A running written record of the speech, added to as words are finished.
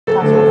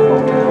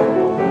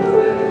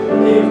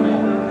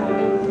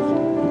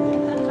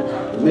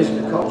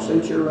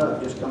since you're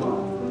up, just come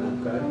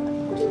on, okay?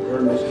 Her,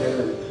 Miss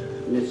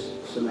Karen, Miss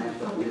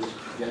Samantha, Miss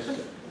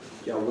Jessica,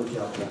 y'all, what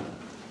y'all done?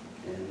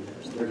 And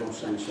they're going to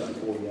sing something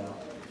for y'all.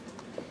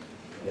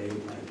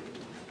 Amen.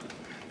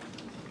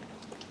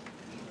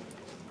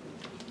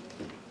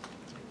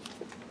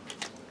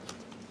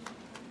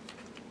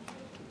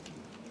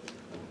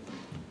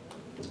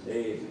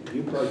 Amen.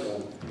 You pray for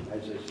them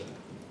as they say.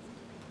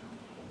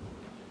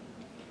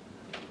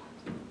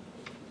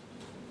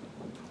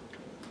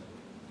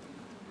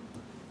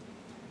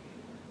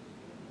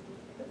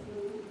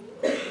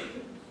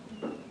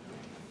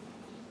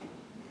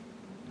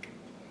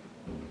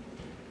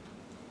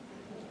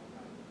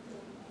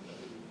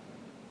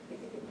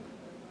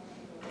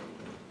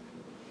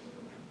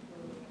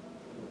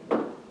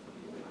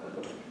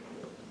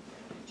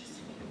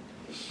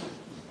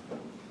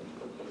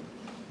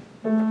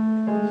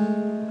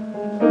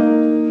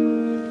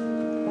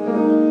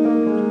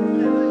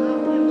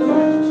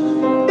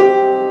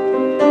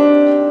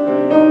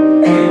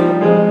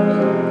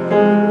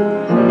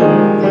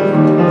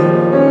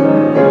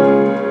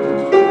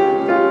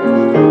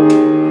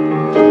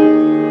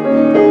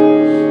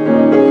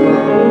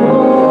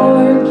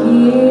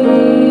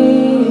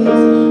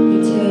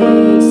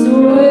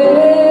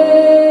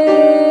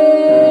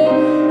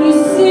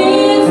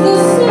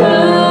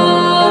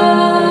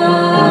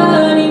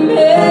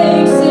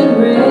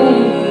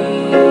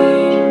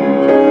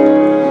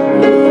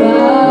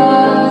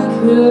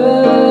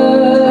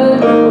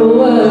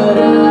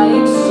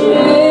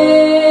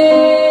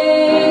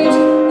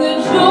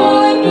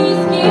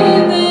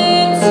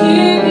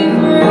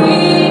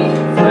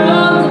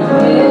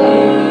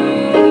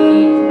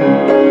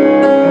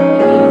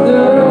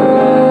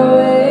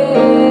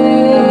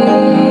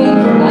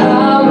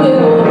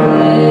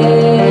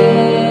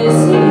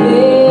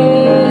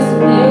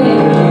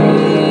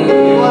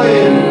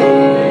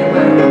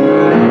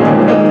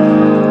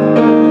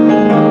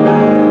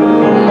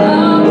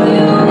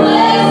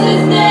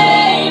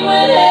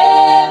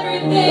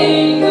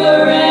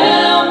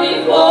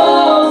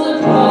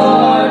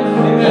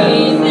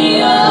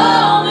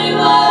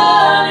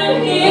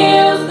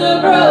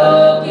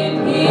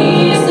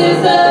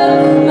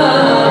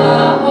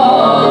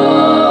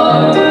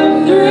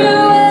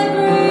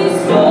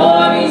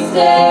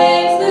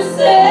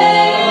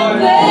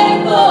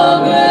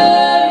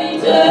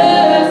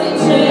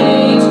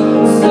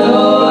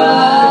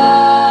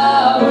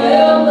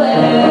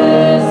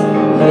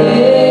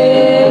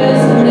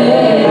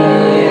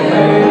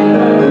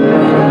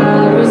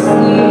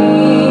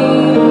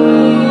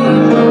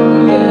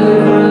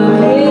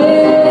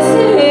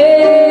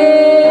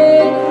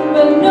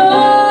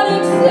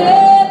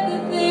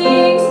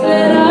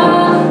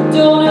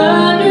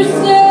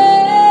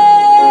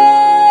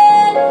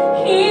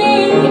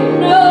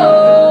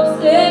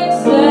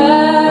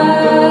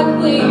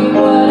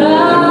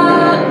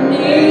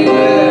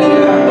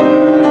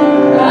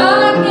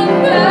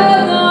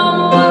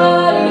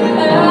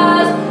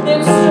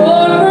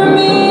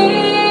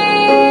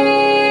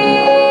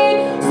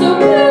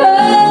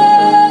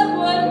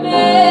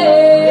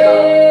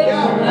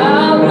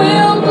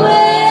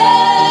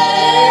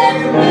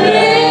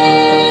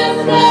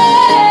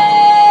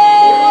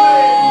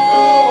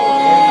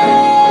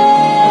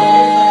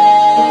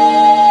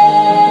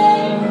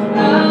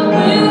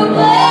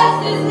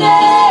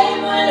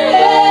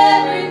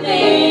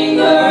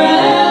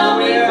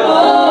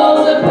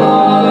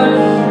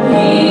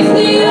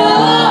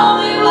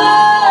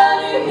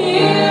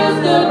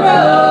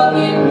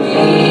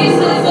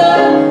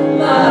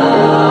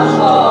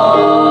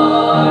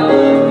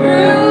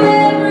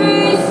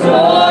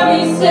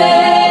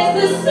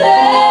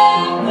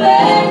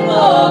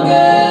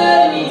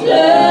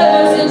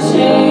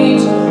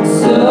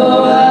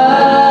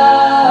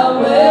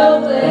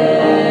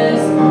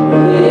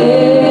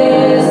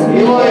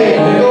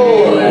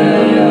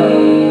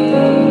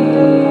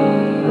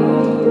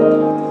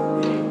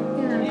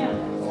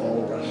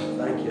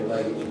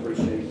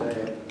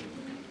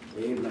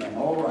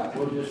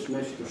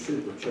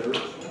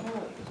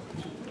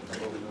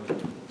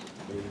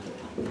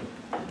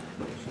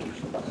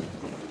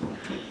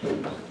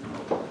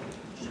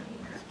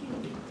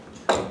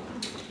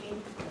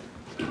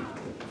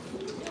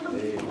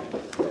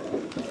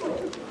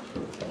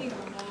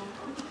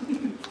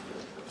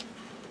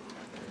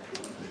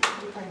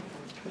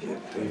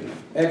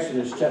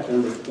 Exodus chapter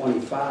number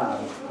 25,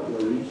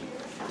 please.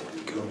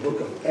 The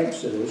book of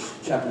Exodus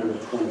chapter number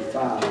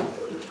 25,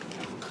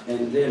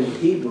 and then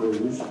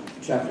Hebrews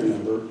chapter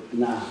number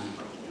 9.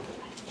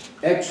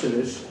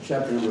 Exodus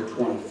chapter number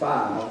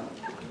 25,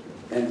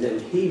 and then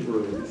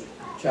Hebrews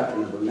chapter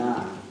number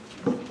 9.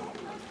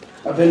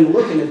 I've been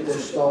looking at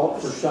this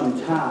thought for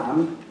some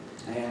time,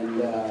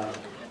 and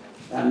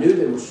I knew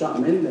there was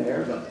something in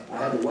there, but I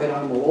had to wait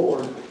on the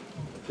Lord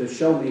to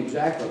show me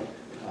exactly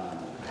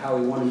how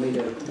He wanted me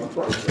to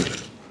approach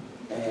it.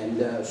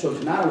 And so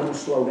tonight I want to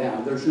slow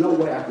down. There's no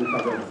way I can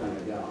cover everything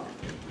of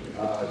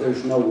God.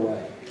 There's no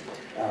way.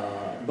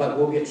 But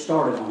we'll get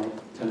started on it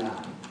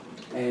tonight.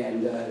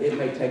 And it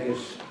may take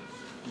us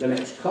the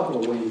next couple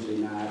of Wednesday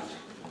nights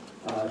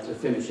to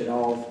finish it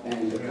off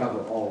and to cover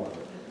all of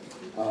it.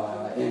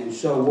 And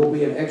so we'll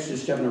be in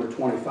Exodus chapter number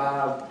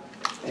 25,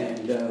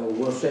 and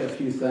we'll say a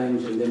few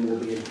things, and then we'll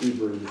be in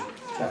Hebrews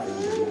chapter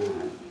number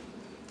 9.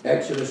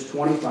 Exodus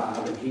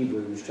 25 and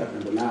Hebrews chapter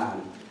number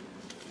 9.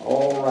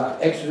 All right,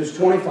 Exodus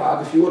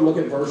 25, if you would look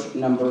at verse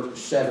number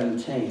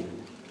 17.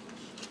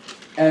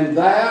 And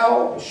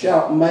thou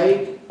shalt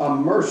make a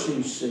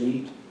mercy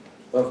seat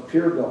of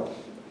pure gold.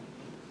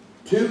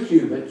 2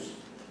 cubits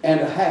and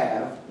a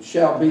half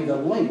shall be the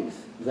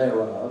length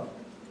thereof,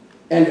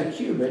 and a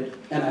cubit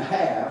and a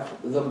half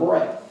the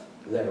breadth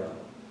thereof.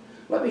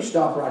 Let me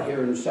stop right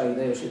here and say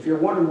this. If you're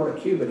wondering what a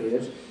cubit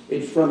is,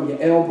 it's from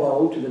your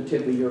elbow to the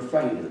tip of your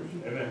fingers.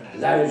 Amen.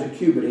 That is a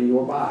cubit in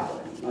your Bible.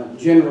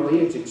 Generally,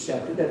 it's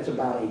accepted that it's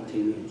about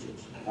 18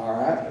 inches. All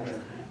right?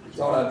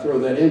 Thought I'd throw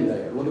that in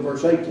there. Look at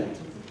verse 18.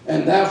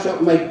 And thou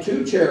shalt make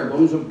 2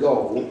 cherubims of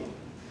gold,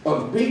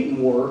 of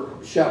beaten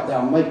work shalt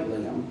thou make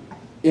them,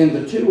 in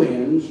the 2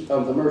 ends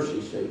of the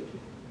mercy seat.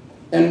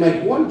 And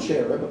make 1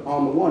 cherub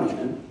on the one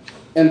end,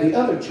 and the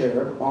other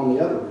cherub on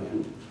the other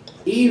end.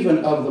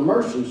 Even of the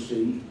mercy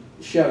seat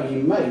shall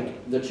ye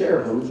make the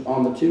cherubims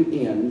on the 2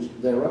 ends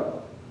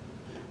thereof.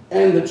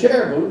 And the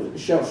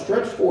cherubims shall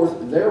stretch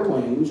forth their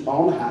wings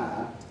on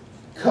high,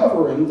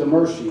 covering the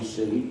mercy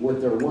seat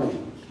with their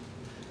wings.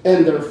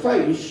 And their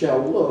face shall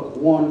look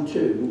one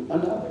to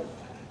another.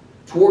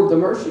 Toward the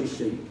mercy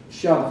seat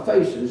shall the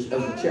faces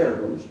of the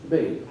cherubims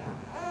be.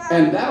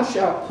 And thou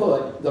shalt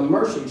put the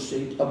mercy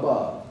seat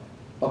above,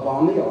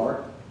 upon the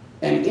ark,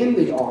 and in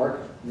the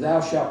ark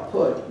thou shalt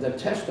put the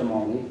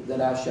testimony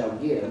that I shall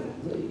give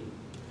thee.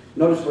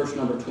 Notice verse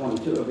number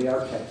 22 will be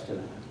our text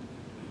tonight.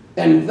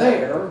 And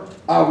there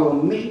I will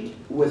meet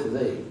with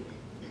thee,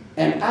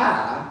 and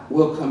I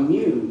will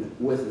commune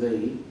with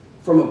thee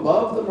from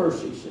above the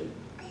mercy seat,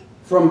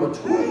 from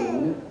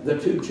between the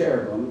 2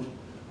 cherubims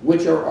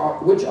which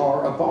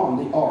are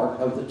upon the ark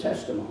of the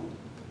testimony,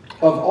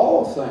 of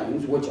all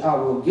things which I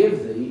will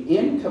give thee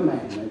in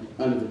commandment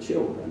unto the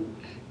children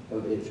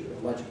of Israel.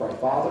 Let's pray.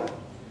 Father,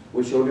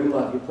 we sure do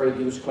love you. Pray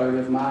give us clarity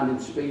of mind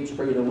and speech.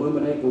 Pray to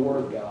illuminate the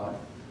Word of God.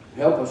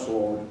 Help us,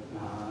 Lord,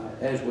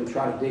 as we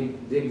try to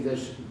dig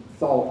this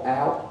thought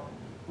out.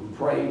 And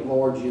pray,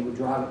 Lord, you would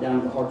drive it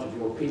down to the hearts of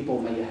your people.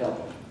 May you help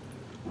us.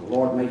 And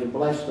Lord, may you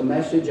bless the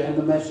message and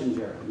the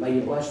messenger. May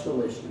you bless the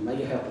listener. May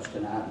you help us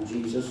tonight. In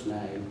Jesus'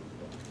 name,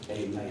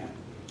 amen.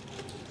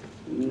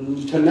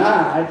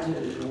 Tonight,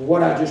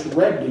 what I just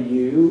read to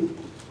you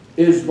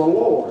is the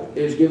Lord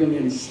is giving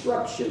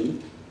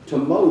instruction to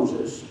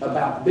Moses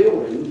about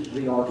building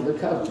the Ark of the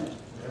Covenant.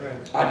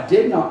 Amen. I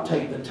did not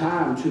take the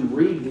time to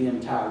read the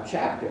entire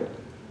chapter,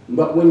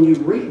 but when you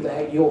read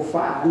that, you'll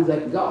find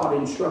that God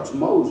instructs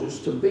Moses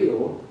to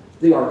build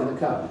the Ark of the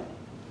Covenant.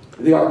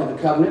 The Ark of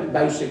the Covenant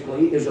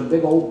basically is a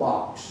big old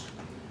box,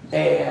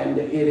 and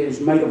it is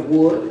made of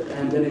wood,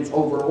 and then it's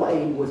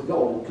overlaid with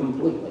gold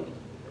completely.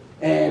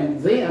 And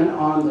then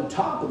on the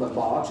top of the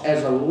box,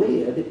 as a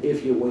lid,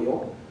 if you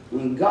will,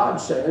 God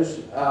says,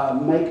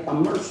 make a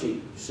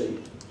mercy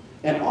seat.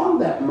 And on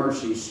that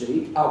mercy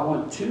seat, I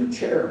want 2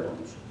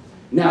 cherubims.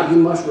 Now, you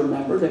must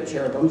remember that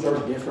cherubims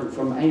are different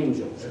from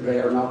angels. They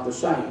are not the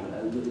same.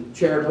 The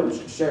cherubims,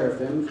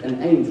 seraphims,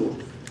 and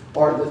angels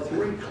are the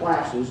 3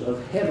 classes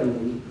of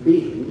heavenly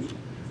beings.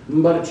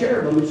 But a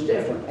cherubim is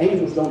different.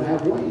 Angels don't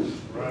have wings.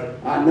 Right.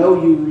 I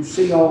know you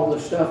see all the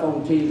stuff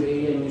on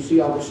TV and you see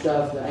all the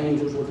stuff, the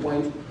angels with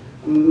wings.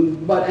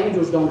 But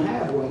angels don't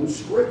have wings.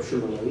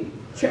 Scripturally,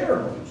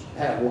 cherubims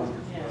have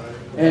wings.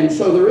 Right. And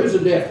so there is a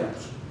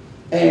difference.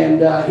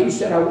 And he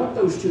said, I want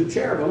those 2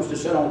 cherubims to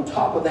sit on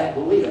top of that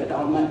lid,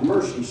 on that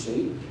mercy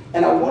seat,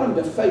 and I want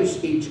them to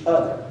face each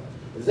other.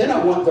 Then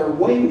I want their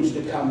wings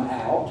to come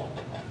out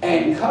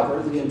and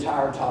cover the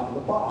entire top of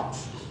the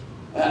box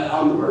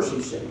on the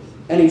mercy seat.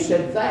 And he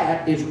said,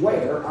 that is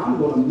where I'm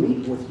going to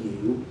meet with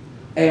you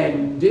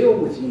and deal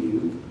with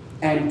you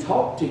and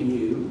talk to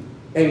you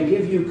and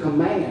give you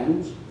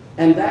commands,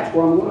 and that's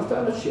where I'm going to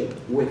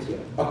fellowship with you,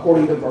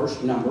 according to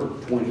verse number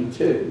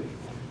 22.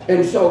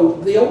 And so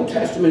the Old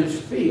Testament is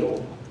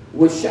filled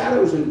with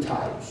shadows and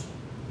types.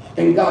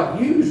 And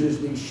God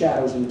uses these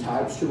shadows and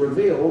types to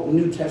reveal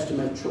New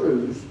Testament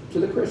truths to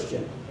the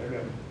Christian.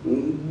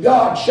 Amen.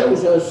 God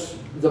shows us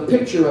the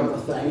picture of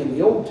the thing in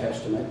the Old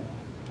Testament.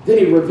 Then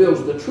he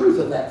reveals the truth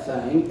of that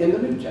thing in the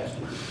New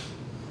Testament.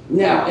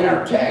 Now, in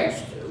our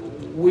text,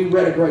 we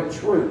read a great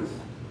truth.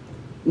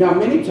 Now,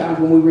 many times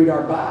when we read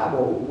our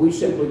Bible, we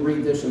simply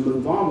read this and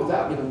move on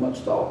without giving much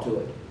thought to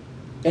it.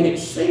 And it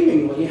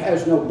seemingly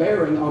has no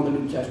bearing on the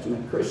New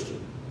Testament Christian.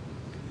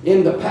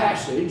 In the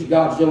passage,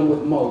 God's dealing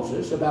with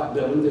Moses about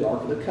building the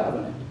Ark of the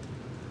Covenant.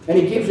 And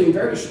he gives him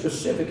very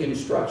specific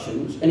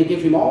instructions, and he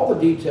gives him all the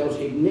details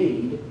he'd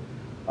need.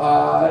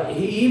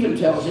 He even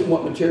tells him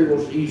what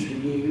materials he's to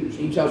use.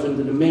 He tells him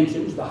the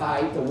dimensions, the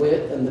height, the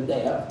width, and the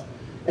depth.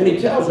 And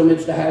he tells him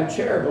it's to have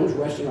cherubims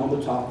resting on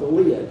the top of the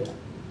lid.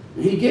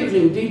 He gives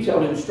him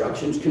detailed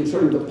instructions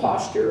concerning the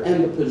posture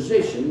and the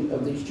position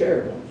of these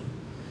cherubims.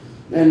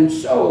 And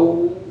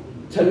so,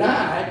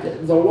 tonight,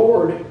 the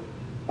Lord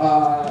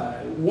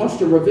wants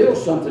to reveal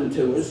something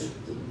to us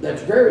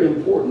that's very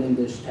important in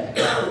this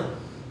text.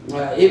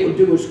 It would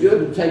do us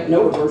good to take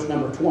note of verse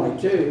number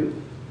 22.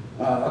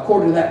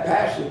 According to that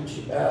passage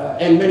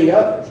and many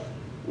others,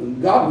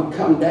 God would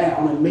come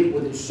down and meet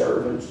with his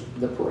servants,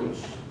 the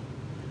priests.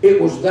 It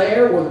was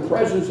there where the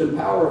presence and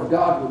power of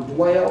God would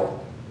dwell.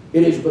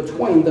 It is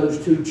between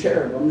those two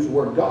cherubims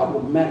where God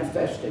would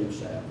manifest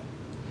himself.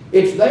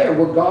 It's there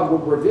where God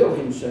would reveal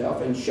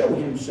himself and show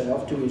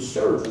himself to his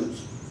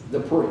servants,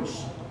 the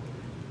priests.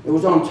 It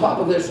was on top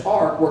of this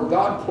ark where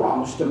God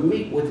promised to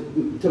meet with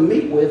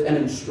and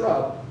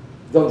instruct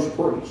those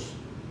priests.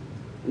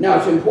 Now,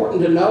 it's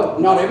important to note,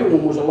 not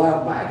everyone was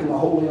allowed back in the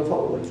Holy of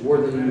Holies,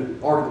 where the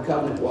Ark of the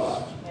Covenant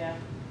was. Yeah.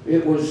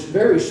 It was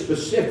very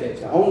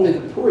specific. Only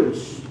the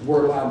priests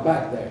were allowed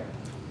back there.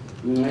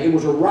 It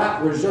was a right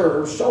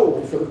reserved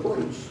solely for the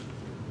priests.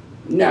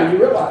 Now, you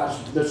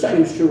realize the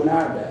same is true in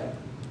our day.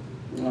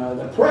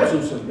 The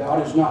presence of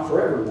God is not for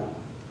everyone.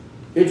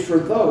 It's for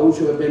those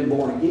who have been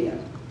born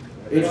again.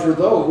 It's for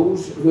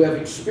those who have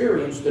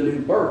experienced the new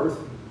birth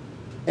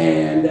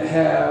and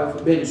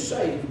have been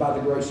saved by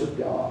the grace of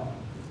God.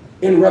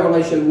 In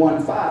Revelation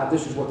 1:5,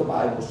 this is what the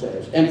Bible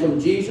says. And from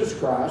Jesus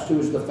Christ, who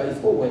is the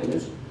faithful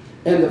witness,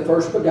 and the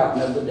first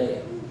begotten of the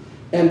dead,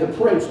 and the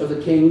prince of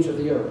the kings of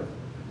the earth,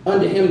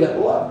 unto him that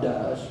loved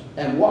us,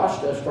 and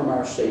washed us from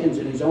our sins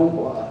in his own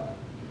blood,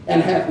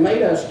 and hath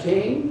made us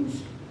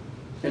kings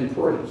and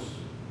priests,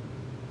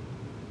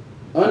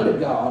 unto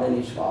God and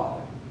his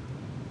Father.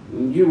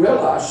 You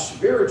realize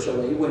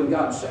spiritually, when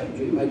God saved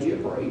you, he made you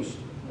a priest.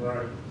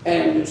 Right.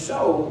 And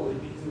so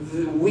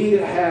we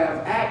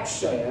have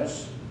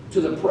access to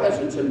the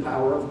presence and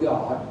power of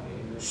God,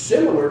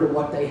 similar to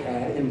what they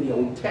had in the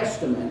Old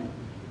Testament.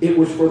 It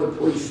was for the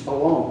priests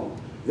alone.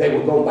 They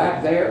would go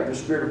back there, the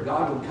Spirit of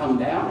God would come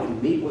down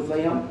and meet with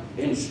them,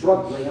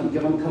 instruct them,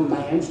 give them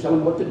commands, tell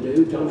them what to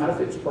do, tell them how to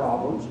fix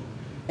problems.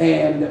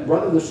 And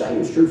brother, the same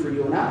is true for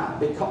you and I.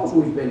 Because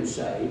we've been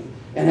saved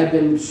and have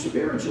been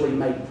spiritually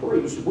made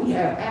priests, we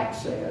have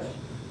access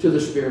to the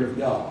Spirit of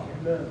God.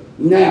 Amen.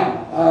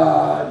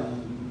 Now,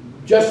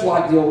 just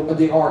like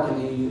the Ark of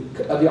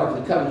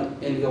the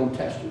Covenant in the Old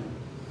Testament.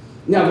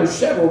 Now, there's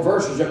several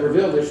verses that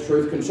reveal this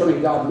truth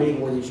concerning God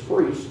meeting with his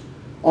priests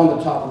on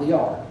the top of the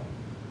ark.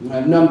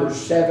 Numbers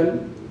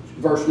 7,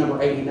 verse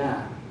number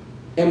 89.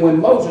 And when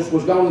Moses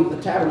was gone into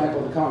the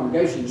tabernacle of the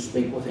congregation to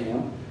speak with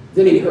him,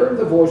 then he heard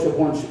the voice of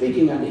one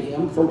speaking unto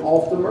him from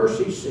off the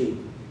mercy seat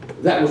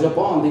that was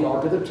upon the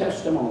ark of the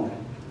testimony,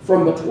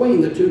 from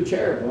between the two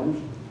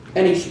cherubims,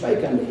 and he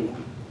spake unto him.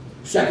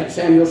 2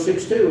 Samuel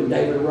 6:2, and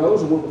David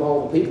arose and went with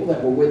all the people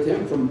that were with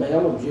him from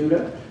Baal of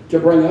Judah to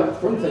bring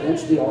up from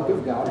thence the ark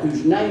of God,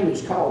 whose name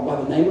is called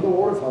by the name of the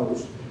Lord of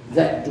hosts,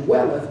 that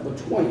dwelleth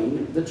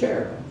between the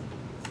cherubims.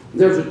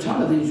 There's a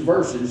ton of these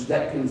verses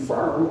that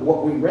confirm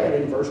what we read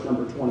in verse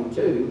number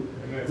 22,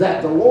 Amen.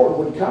 That the Lord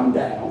would come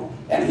down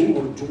and he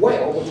would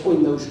dwell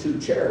between those two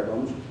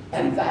cherubims,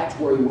 and that's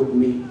where he would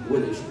meet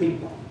with his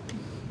people.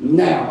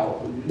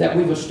 Now that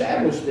we've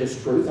established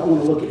this truth, I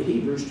want to look at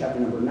Hebrews chapter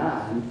number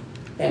 9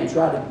 and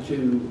try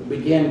to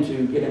begin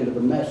to get into the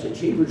message.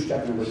 Hebrews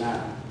chapter number 9.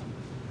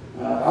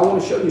 I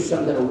want to show you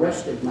something that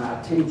arrested my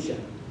attention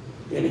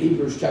in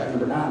Hebrews chapter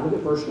number 9. Look at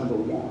verse number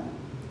 1.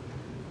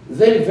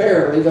 Then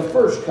verily the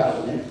first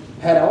covenant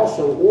had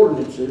also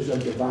ordinances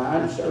of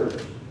divine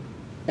service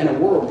and a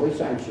worldly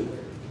sanctuary.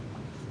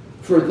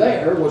 For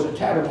there was a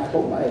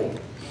tabernacle made,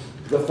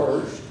 the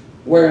first,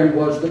 wherein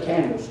was the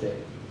candlestick,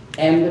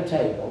 and the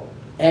table,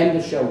 and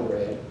the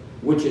showbread,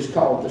 which is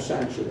called the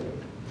sanctuary.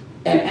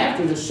 And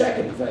after the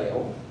second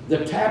veil,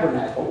 the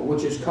tabernacle,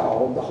 which is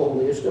called the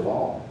holiest of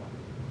all,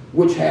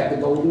 which had the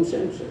golden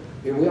censer.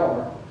 Here we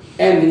are.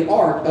 And the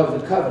ark of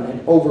the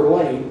covenant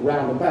overlaid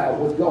round about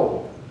with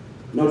gold.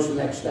 Notice the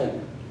next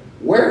statement.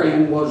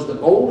 Wherein was the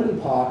golden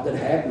pot that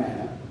had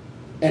manna,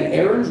 and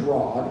Aaron's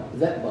rod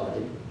that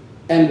budded,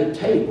 and the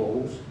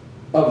tables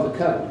of the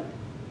covenant.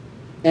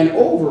 And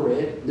over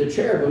it the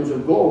cherubims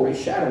of glory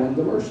shadowing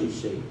the mercy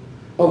seat,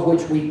 of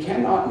which we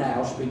cannot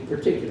now speak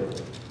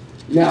particularly.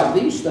 Now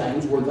these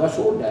things were thus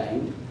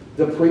ordained.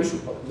 The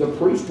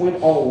priest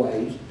went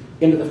always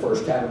into the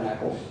first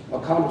tabernacle,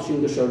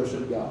 accomplishing the service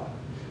of God.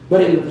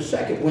 But into the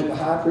second went the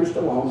high priest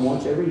alone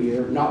once every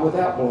year, not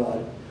without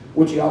blood,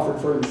 which he offered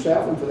for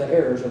himself and for the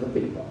errors of the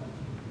people.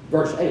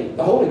 Verse 8,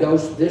 the Holy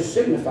Ghost, this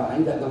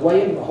signifying that the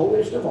way into the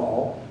holiest of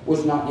all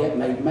was not yet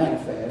made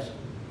manifest,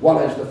 while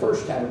as the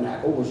first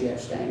tabernacle was yet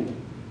standing.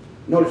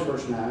 Notice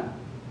verse 9,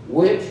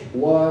 which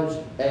was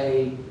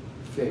a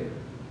figure.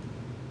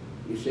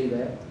 You see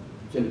that?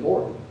 It's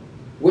important.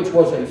 Which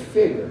was a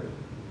figure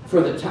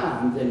for the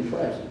time then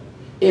present,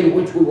 in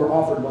which we were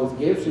offered both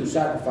gifts and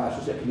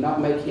sacrifices that could not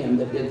make him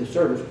that did the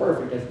service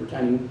perfect as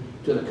pertaining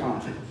to the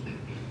conscience.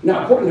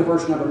 Now, according to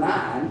verse number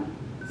 9,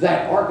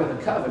 that Ark of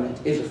the Covenant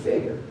is a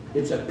figure.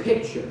 It's a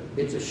picture.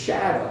 It's a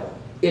shadow.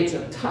 It's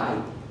a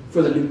type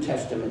for the New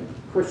Testament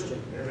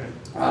Christian.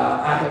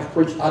 I have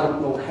preached I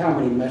don't know how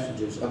many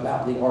messages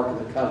about the Ark of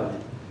the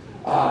Covenant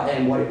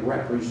and what it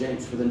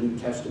represents for the New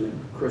Testament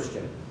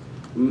Christian.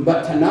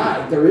 But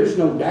tonight, there is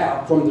no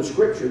doubt from the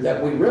Scripture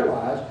that we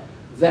realize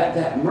that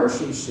that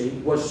mercy seat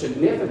was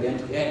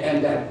significant,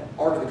 and that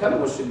Ark of the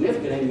Covenant was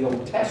significant in the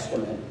Old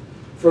Testament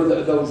for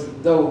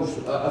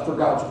for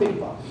God's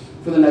people,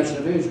 for the nation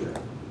of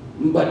Israel.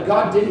 But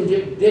God didn't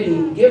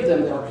give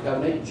them the Ark of the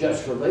Covenant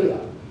just for them.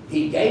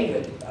 He gave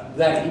it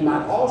that He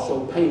might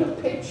also paint a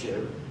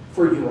picture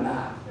for you and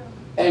I.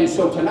 And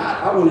so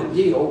tonight I want to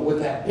deal with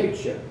that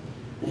picture.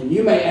 And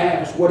you may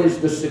ask, what is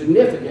the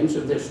significance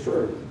of this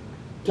truth?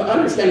 To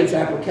understand its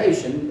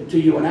application to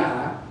you and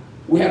I,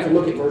 we have to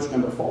look at verse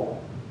number 4.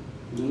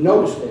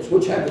 Notice this,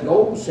 which had the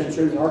golden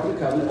censer and the Ark of the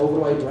Covenant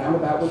overlaid round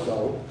about with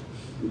gold.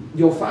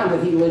 You'll find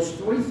that he lists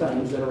 3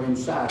 things that are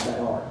inside that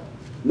ark.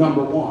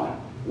 Number 1,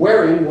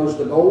 wherein was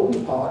the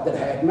golden pot that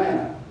had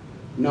manna.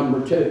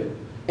 Number 2,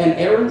 and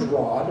Aaron's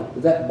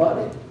rod that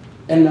budded.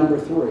 And number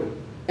 3,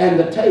 and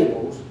the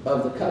tables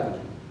of the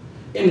covenant.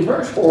 In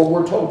verse 4,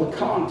 we're told the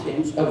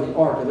contents of the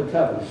Ark of the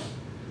Covenant.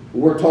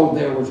 We're told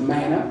there was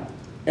manna,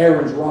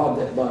 Aaron's rod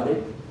that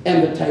budded,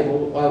 and the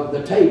tables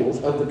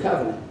of the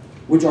covenant,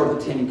 which are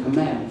the 10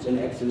 Commandments in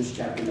Exodus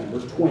chapter number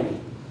 20.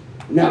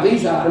 Now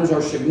these items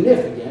are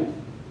significant,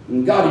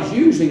 and God is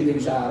using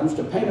these items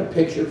to paint a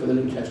picture for the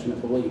New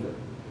Testament believer.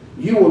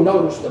 You will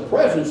notice the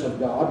presence of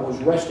God was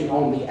resting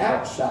on the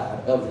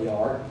outside of the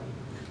ark,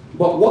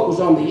 but what was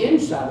on the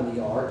inside of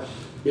the ark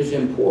is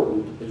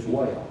important as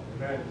well.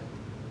 Amen.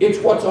 It's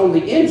what's on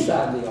the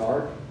inside of the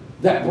ark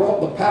that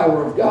brought the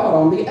power of God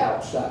on the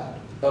outside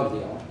of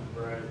the ark.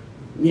 Right.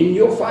 And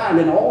you'll find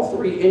in all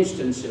 3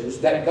 instances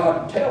that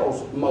God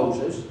tells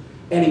Moses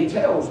and He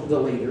tells the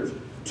leaders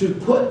to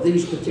put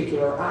these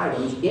particular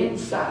items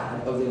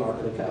inside of the Ark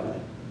of the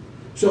Covenant.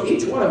 So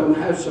each one of them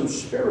has some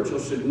spiritual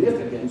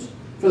significance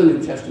for the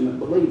New Testament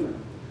believer.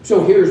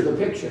 So here's the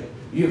picture.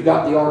 You've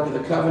got the Ark of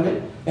the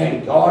Covenant,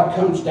 and God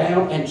comes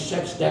down and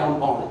sets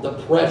down on it.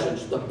 The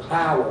presence, the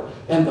power,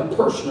 and the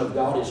person of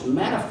God is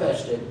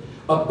manifested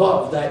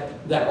above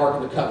that Ark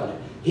of the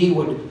Covenant. He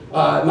would,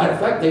 matter of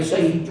fact, they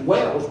say He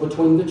dwells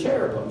between the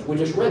cherubims. We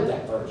just read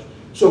that verse.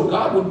 So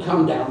God would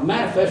come down,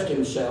 manifest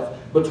Himself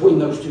between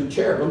those 2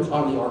 cherubims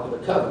on the Ark of the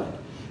Covenant.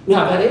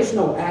 Now, that is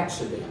no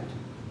accident.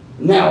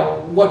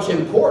 Now, what's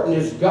important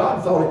is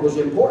God thought it was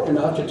important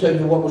enough to tell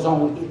you what was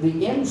on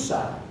the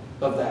inside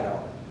of that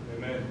ark.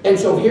 Amen. And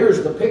so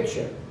here's the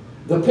picture.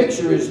 The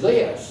picture is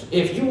this.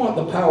 If you want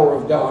the power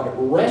of God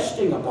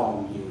resting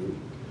upon you,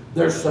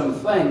 there's some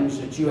things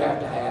that you have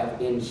to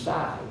have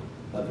inside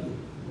of you.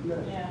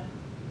 Yeah.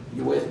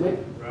 You with me?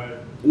 Right.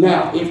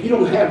 Now, if you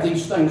don't have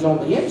these things on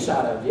the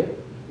inside of you,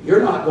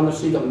 you're not going to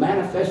see the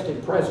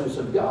manifested presence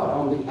of God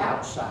on the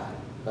outside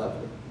of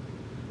you.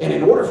 And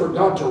in order for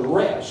God to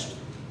rest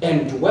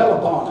and dwell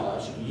upon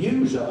us,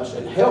 use us,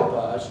 and help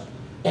us,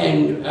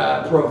 and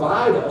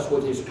provide us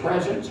with His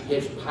presence,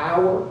 His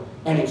power,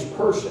 and His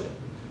person,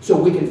 so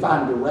we can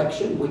find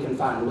direction, we can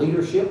find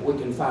leadership, we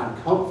can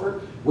find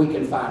comfort, we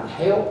can find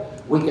help,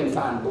 we can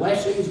find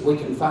blessings, we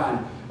can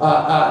find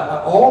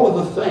all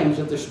of the things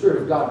that the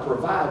Spirit of God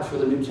provides for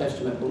the New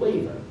Testament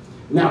believer.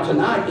 Now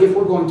tonight, if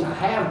we're going to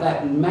have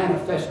that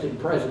manifested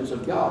presence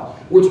of God,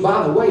 which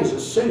by the way is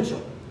essential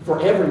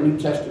for every New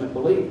Testament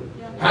believer,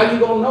 how are you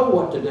going to know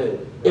what to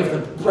do if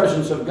the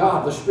presence of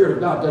God, the Spirit of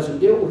God, doesn't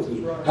deal with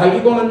you? How are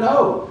you going to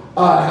know?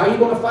 How are you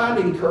going to find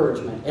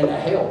encouragement and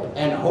help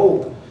and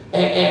hope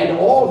and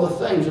all the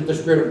things that the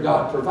Spirit of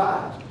God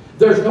provides?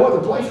 There's no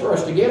other place for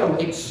us to get them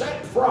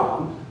except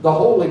from the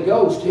Holy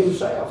Ghost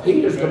Himself.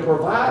 He is the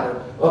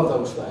provider of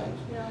those things.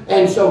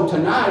 And so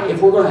tonight,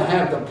 if we're going to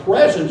have the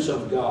presence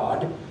of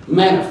God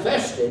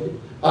manifested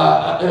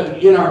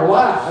in our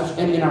lives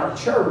and in our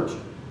church,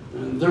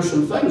 there's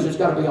some things that's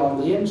got to be on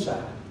the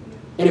inside.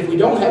 And if we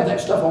don't have that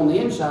stuff on the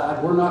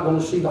inside, we're not going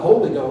to see the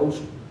Holy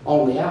Ghost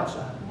on the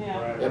outside.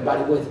 Yeah. Right.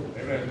 Everybody with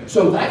me? Amen.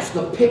 So that's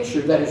the picture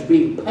that is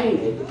being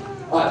painted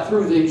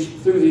through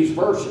these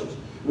verses.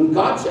 When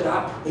God said,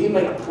 He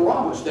made a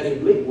promise that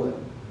He'd meet with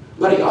them.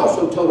 But He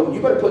also told them,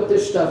 you better put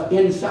this stuff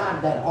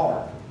inside that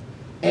ark.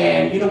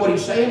 And you know what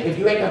He's saying? If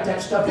you ain't got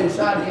that stuff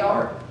inside the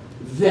ark,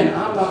 then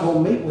I'm not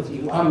going to meet with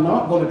you. I'm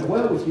not going to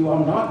dwell with you.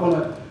 I'm not going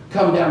to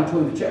come down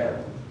between the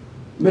cherubs.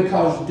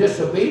 Because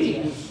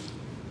disobedience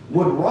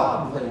would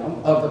rob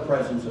them of the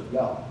presence of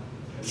God.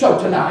 So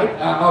tonight,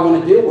 I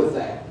want to deal with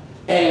that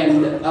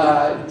and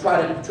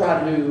try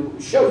to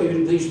show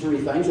you these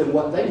 3 things and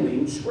what they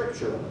mean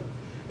scripturally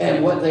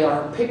and what they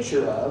are a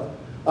picture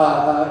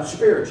of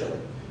spiritually.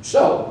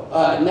 So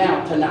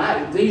now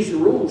tonight, these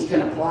rules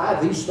can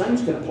apply, these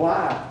things can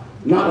apply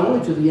not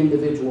only to the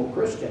individual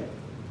Christian,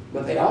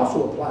 but they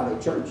also apply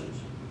to churches.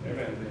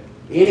 Amen.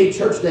 Any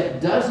church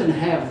that doesn't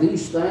have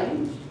these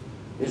things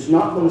is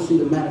not going to see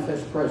the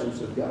manifest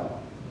presence of God.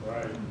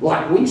 Right.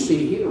 Like we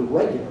see here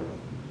regularly.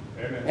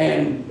 Amen.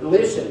 And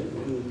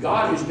listen,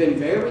 God has been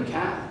very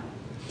kind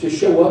to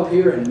show up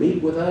here and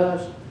meet with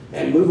us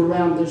and move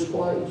around this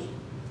place.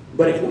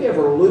 But if we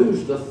ever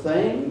lose the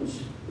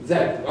things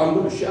that I'm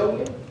going to show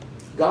you,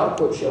 God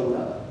quit showing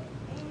up.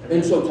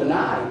 And so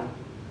tonight,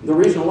 the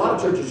reason a lot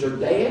of churches are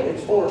dead,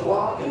 it's 4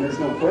 o'clock and there's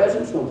no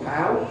presence, no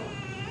power,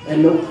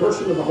 and no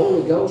person of the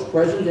Holy Ghost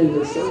present in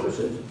their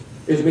services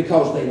is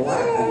because they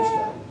lack these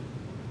things.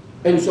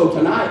 And so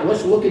tonight,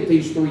 let's look at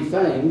these three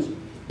things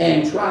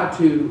and try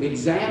to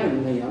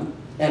examine them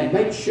and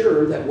make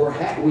sure that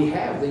we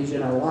have these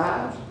in our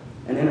lives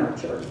and in our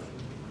church.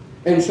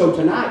 And so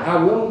tonight,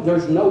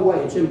 there's no way,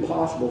 it's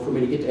impossible for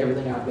me to get to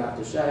everything I've got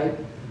to say.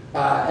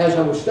 As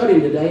I was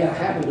studying today, I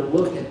happened to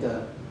look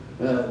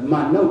at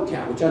my note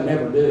count, which I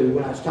never do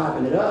when I was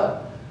typing it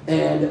up.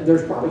 And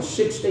there's probably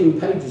 16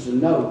 pages of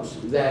notes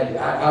that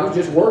I was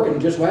just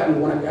working. Just so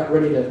happened when I got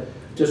ready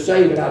to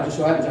save it, I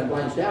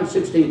glanced down,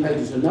 16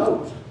 pages of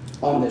notes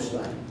on this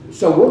thing.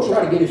 So we'll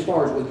try to get as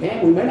far as we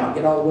can. We may not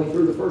get all the way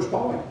through the first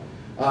point.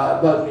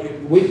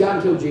 But we've got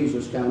until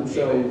Jesus comes.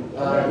 So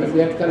if we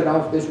have to cut it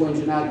off this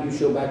Wednesday night, you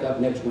show back up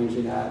next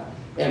Wednesday night,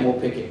 and we'll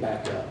pick it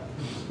back up.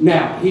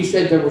 Now, he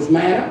said there was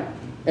manna,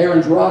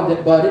 Aaron's rod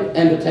that budded,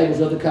 and the tables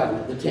of the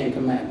covenant, the 10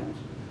 Commandments.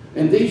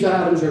 And these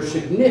items are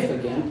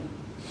significant,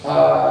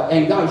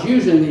 and God's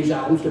using these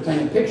items to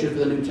paint a picture for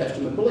the New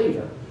Testament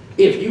believer.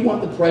 If you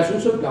want the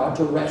presence of God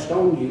to rest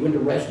on you and to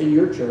rest in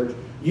your church,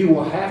 you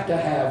will have to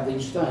have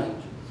these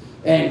things.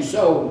 And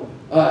so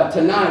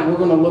tonight we're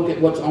going to look at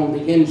what's on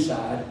the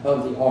inside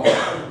of the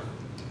ark.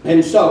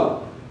 And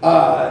so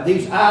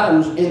these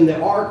items in the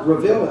ark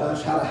reveal to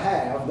us how to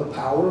have the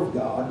power of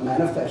God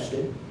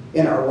manifested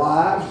in our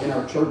lives, in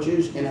our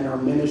churches, and in our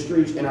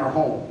ministries, in our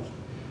homes.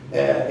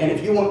 And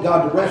if you want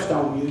God to rest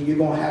on you, you're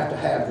going to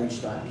have these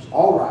things.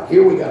 All right,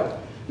 here we go.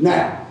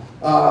 Now,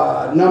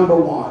 number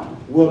one,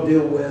 we'll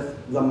deal with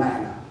the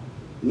manna.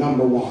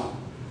 Number one.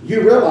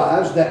 You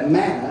realize that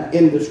manna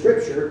in the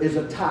Scripture is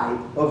a type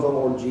of the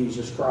Lord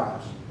Jesus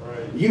Christ.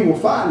 Right. You will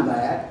find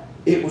that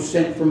it was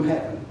sent from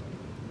heaven,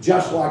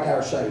 just like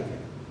our Savior.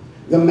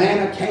 The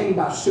manna came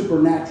by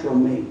supernatural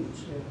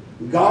means.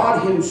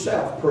 God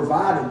Himself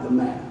provided the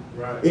manna.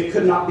 Right. It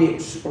could not be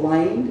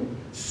explained.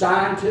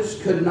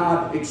 Scientists could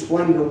not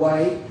explain it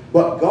away.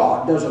 But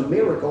God does a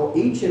miracle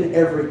each and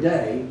every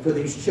day for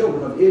these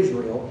children of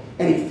Israel,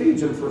 and He feeds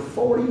them for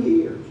 40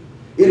 years.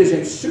 It is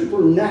a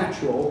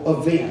supernatural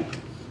event.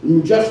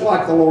 Just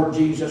like the Lord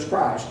Jesus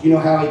Christ. You know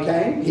how He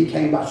came? He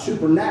came by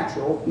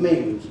supernatural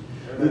means.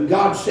 And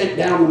God sent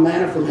down the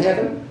manna from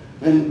heaven,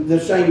 and the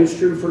same is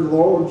true for the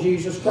Lord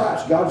Jesus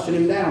Christ. God sent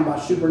Him down by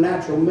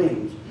supernatural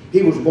means.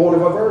 He was born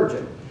of a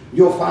virgin.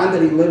 You'll find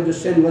that He lived a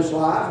sinless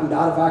life and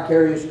died a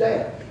vicarious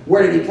death.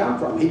 Where did He come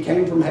from? He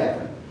came from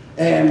heaven.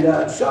 And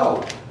God,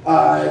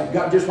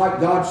 just like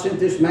God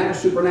sent this manna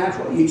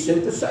supernaturally, He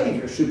sent the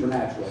Savior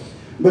supernaturally.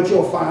 But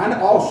you'll find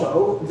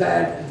also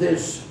that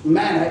this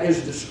manna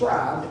is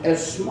described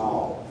as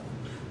small,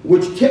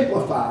 which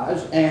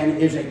typifies and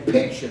is a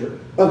picture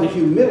of the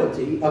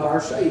humility of our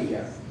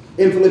Savior.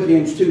 In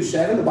Philippians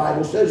 2:7, the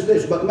Bible says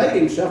this, "But made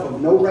Himself of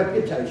no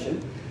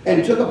reputation,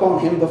 and took upon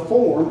Him the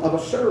form of a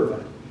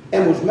servant,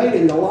 and was made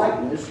in the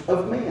likeness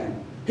of men."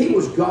 He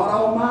was God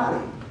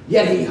Almighty,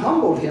 yet He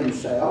humbled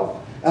Himself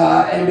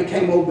and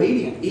became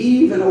obedient,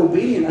 even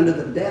obedient unto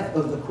the death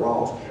of the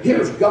cross.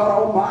 Here's God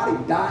Almighty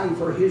dying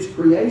for His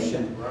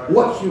creation. Right.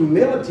 What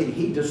humility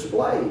He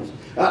displays.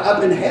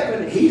 Up in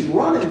heaven, He's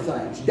running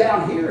things.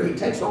 Down here, He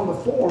takes on the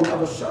form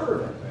of a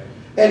servant.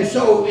 And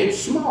so it's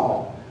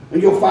small.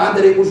 And you'll find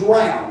that it was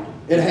round.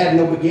 It had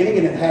no beginning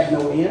and it had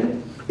no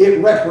end.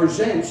 It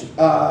represents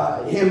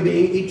Him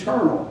being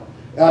eternal.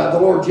 The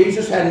Lord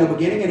Jesus had no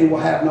beginning and He will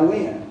have no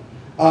end.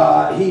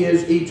 He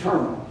is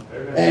eternal.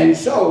 And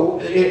so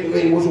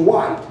it was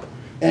white.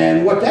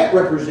 And what that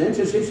represents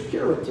is His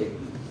purity.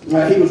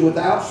 He was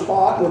without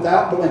spot,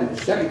 without blemish.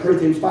 2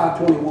 Corinthians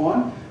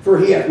 5:21, "For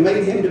He hath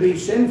made Him to be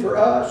sin for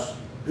us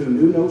who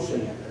knew no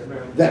sin,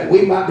 that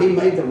we might be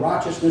made the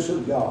righteousness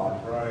of God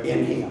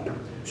in Him."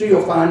 So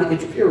you'll find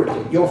its purity.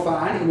 You'll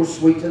find it was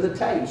sweet to the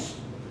taste.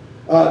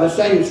 The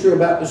same is true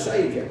about the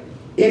Savior.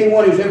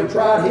 Anyone who's ever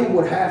tried Him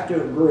would have to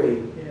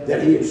agree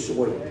that He is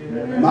sweet.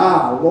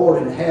 My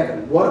Lord in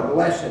heaven, what a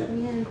blessing.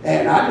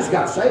 And I just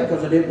got saved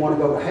because I didn't want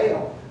to go to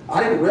hell.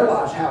 I didn't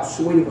realize how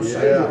sweet of a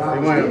Savior I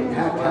was getting,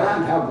 how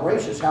kind, how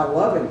gracious, how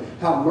loving,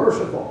 how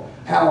merciful,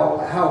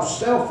 how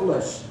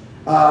selfless,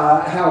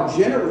 how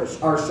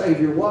generous our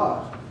Savior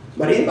was.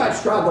 But anybody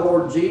that's tried the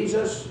Lord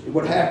Jesus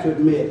would have to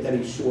admit that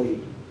He's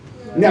sweet.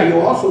 Now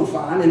you'll also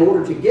find in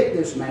order to get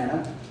this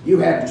manna, you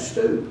had to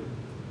stoop.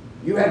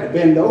 You had to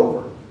bend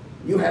over.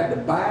 You had to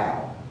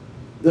bow.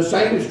 The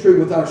same is true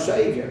with our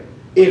Savior.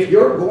 If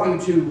you're going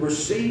to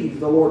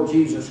receive the Lord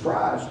Jesus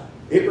Christ,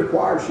 it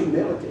requires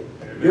humility.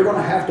 You're going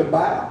to have to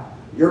bow.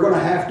 You're going to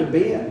have to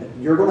bend.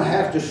 You're going to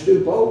have to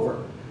stoop over.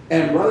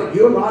 And brother,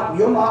 you'll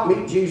not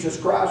meet Jesus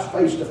Christ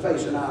face to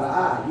face and eye to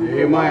eye.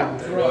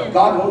 Amen.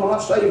 God will not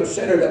save a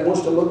sinner that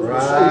wants to look for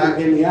a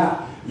Savior in the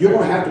eye. You're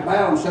going to have to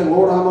bow and say,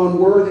 "Lord, I'm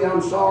unworthy.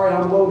 I'm sorry.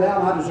 I'm low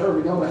down. I deserve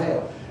to go to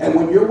hell." And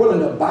when you're willing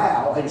to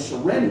bow and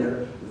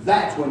surrender,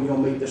 that's when you'll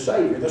meet the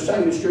Savior. The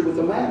same is true with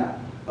the manna.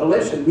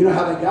 Listen, you know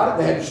how they got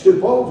it? They had to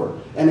stoop over,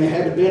 and they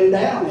had to bend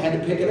down. They had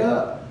to pick it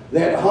up. They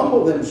had to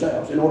humble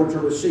themselves in order to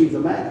receive the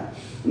manna.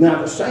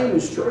 Now, the same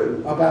is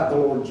true about the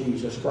Lord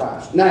Jesus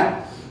Christ. Now,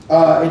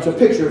 it's a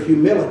picture of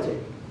humility.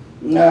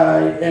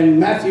 In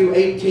Matthew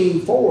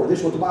 18:4, this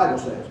is what the Bible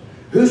says.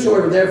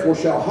 Whosoever therefore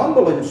shall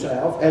humble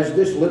himself as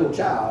this little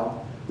child,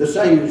 the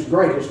same is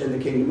greatest in the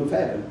kingdom of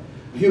heaven.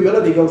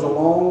 Humility goes a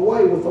long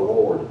way with the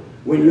Lord.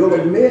 When you'll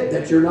admit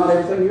that you're not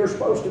everything you're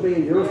supposed to be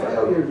and you're a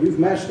failure and you've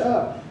messed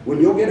up, when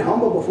you'll get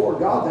humble before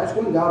God, that's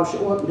when God will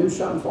show up and do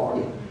something for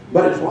you.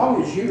 But as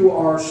long as you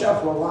are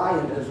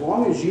self-reliant, as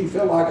long as you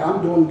feel like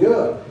I'm doing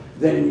good,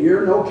 then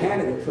you're no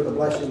candidate for the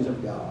blessings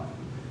of God.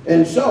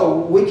 And so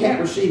we can't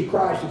receive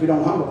Christ if we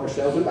don't humble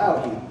ourselves and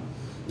bow to Him.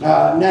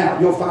 Now,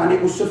 you'll find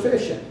it was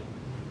sufficient.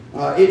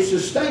 It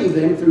sustained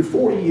them through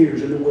 40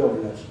 years in the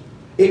wilderness.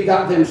 It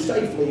got them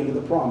safely into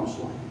the promised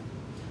land.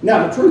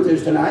 Now, the truth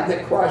is tonight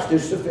that Christ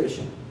is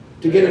sufficient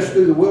to get us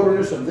through the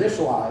wilderness of this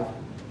life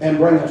and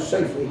bring us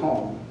safely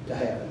home to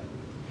heaven.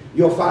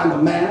 You'll find the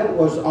manna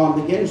was on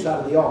the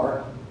inside of the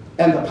ark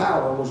and the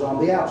power was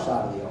on the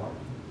outside of the ark.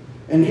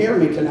 And hear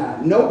me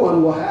tonight, no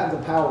one will have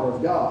the power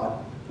of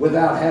God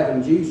without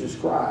having Jesus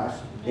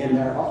Christ in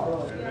their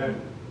heart.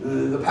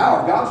 The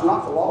power of God's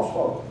not for lost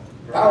folk.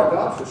 The power of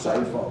God's for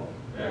saved folk.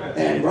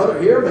 And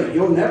brother, hear me,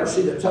 you'll never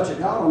see the touch of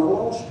God on a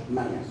lost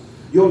man.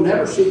 You'll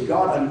never see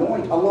God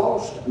anoint a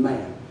lost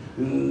man.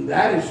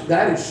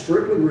 That is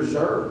strictly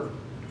reserved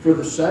for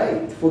the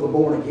saved, for the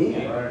born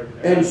again.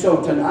 And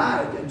so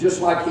tonight,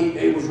 just like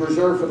it was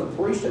reserved for the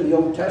priest in the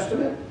Old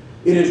Testament,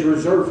 it is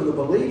reserved for the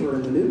believer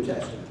in the New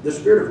Testament. The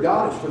Spirit of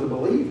God is for the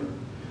believer.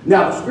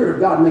 Now, the Spirit of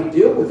God may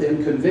deal with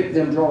them, convict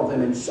them, draw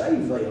them, and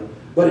save them.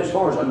 But as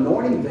far as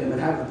anointing them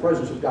and having the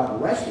presence of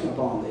God resting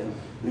upon them,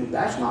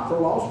 that's not for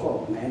lost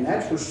folk, man.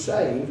 That's for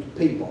saved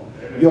people.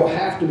 You'll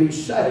have to be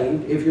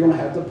saved if you're going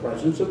to have the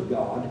presence of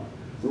God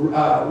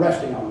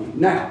resting on you.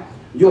 Now,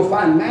 you'll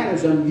find manna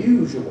is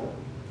unusual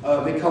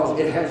because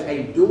it has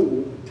a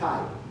dual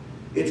type.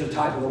 It's a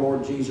type of the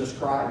Lord Jesus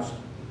Christ,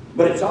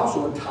 but it's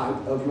also a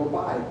type of your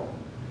Bible.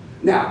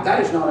 Now,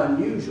 that is not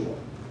unusual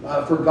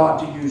for God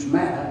to use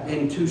manna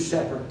in two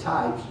separate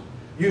types.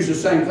 Use the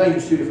same thing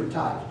as two different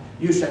types.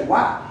 You say,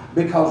 why?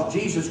 Because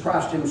Jesus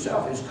Christ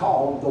Himself is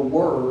called the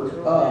Word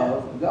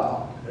of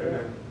God.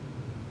 Amen.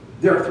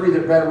 There are three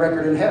that bear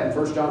record in heaven.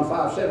 1 John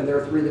 5:7. There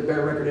are three that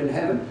bear record in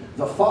heaven.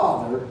 The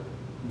Father,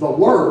 the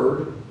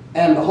Word,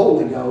 and the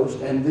Holy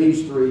Ghost. And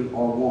these three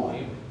are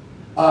one.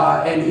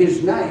 And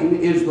His name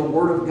is the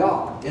Word of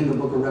God in the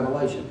book of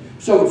Revelation.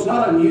 So it's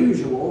not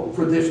unusual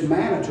for this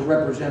manna to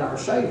represent our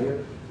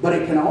Savior, but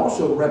it can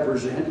also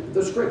represent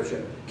the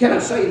Scripture. Can I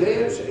say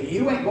this?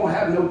 You ain't going to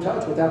have no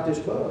touch without this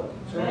book.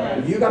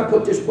 Right. You got to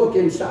put this book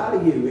inside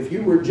of you. If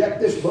you reject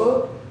this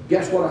book,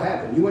 guess what will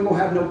happen? You ain't going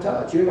to have no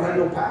touch. You ain't going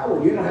to have no power.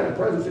 You ain't going to have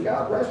the presence of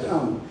God resting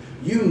on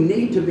you. You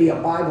need to be a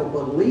Bible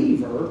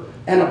believer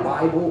and a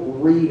Bible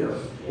reader.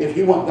 If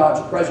you want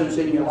God's presence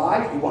in your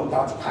life, you want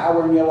God's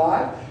power in your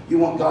life, you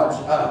want God's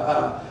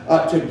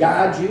to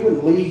guide you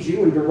and lead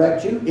you and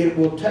direct you, it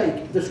will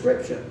take the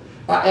Scripture.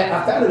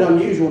 I found it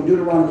unusual in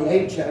Deuteronomy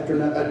 8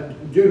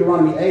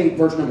 Deuteronomy 8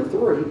 verse number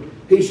 3.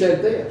 He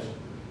said this,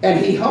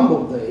 and He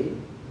humbled thee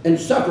and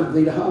suffered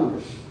thee to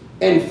hunger,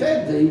 and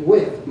fed thee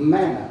with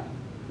manna,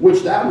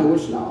 which thou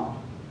knewest not,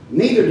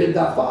 neither did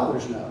thy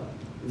fathers know,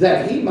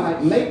 that He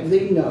might make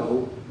thee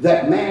know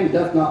that man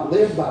doth not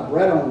live by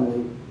bread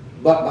only,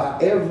 but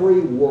by every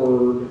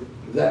word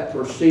that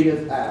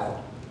proceedeth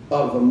out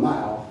of the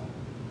mouth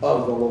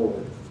of the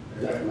Lord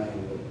doth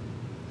man live.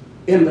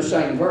 In the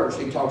same verse,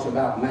 he talks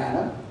about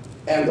manna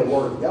and the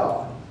Word of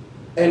God.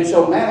 And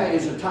so manna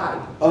is a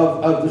type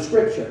of the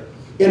Scripture.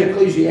 In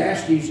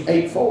Ecclesiastes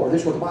 8:4,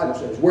 this is what the Bible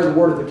says, where the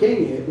word of the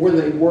king is, where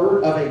the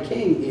word of a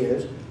king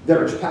is,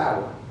 there is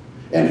power.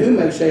 And who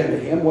may say unto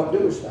him, what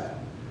doest thou?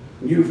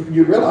 You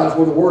realize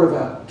where the word of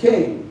a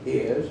king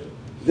is,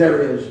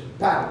 there is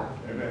power.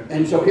 Amen.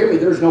 And so hear me,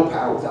 there's no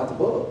power without the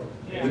book.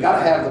 Yeah. You got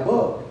to have the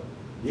book.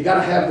 You got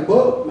to have the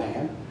book,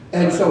 man.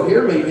 And so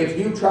hear me, if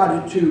you try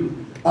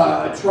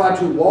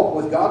to walk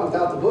with God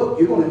without the book,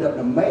 you're going to end up in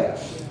a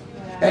mess.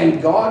 Yeah.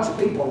 And God's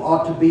people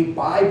ought to be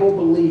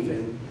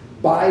Bible-believing,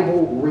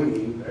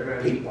 Bible-reading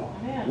people.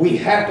 Amen. We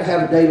have to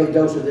have a daily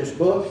dose of this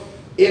book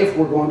if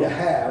we're going to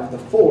have the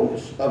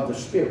fullness of the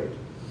Spirit.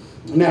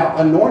 Now,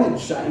 anointed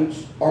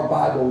saints are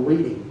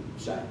Bible-reading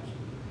saints.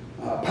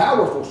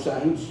 Powerful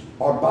saints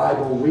are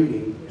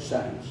Bible-reading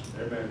saints.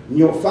 Amen.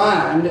 You'll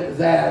find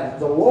that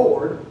the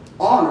Lord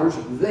honors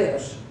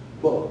this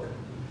book.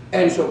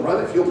 And so,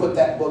 brother, if you'll put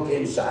that book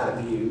inside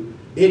of you,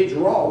 it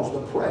draws the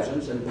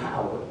presence and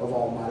power of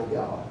Almighty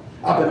God.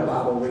 I've been a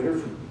Bible reader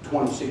for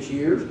 26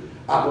 years.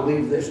 I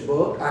believe this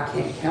book. I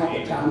can't count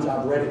the times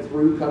I've read it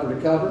through cover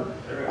to cover.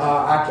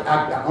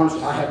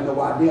 Honestly, I have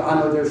no idea. I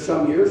know there's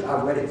some years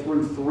I've read it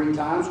through 3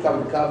 times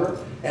cover to cover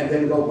and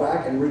then go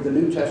back and read the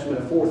New Testament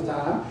a 4th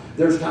time.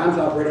 There's times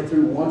I've read it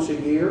through once a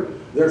year.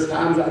 There's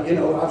times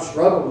I've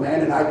struggled,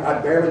 man, and I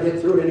barely get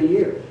through it in a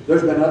year.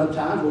 There's been other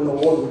times when the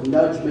Lord would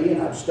nudge me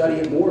and I'd study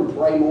it more and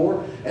pray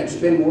more and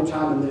spend more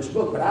time in this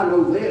book. But I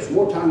know this,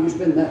 more time you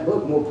spend in that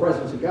book, more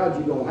presence of God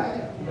you're going to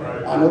have.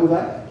 Right. I know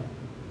that.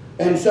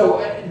 And so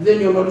then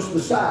you'll notice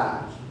the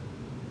size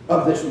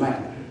of this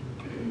manna.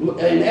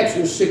 In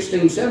Exodus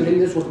 16:17,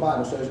 this is what the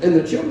Bible says. And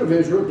the children of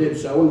Israel did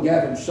so, and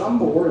gathered some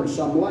more and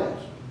some less.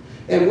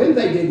 And when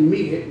they did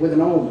meet it with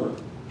an omer,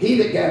 he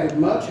that gathered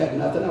much had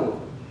nothing over,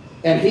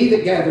 and he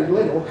that gathered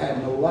little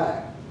had no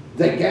lack.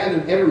 They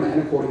gathered every man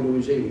according to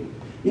his eating.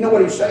 You know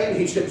what he's saying?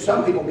 He said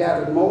some people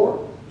gathered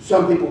more,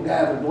 some people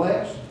gathered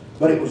less,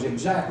 but it was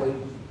exactly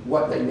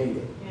what they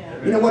needed.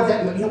 Yeah. You know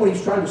what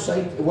he's trying to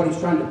say, what he's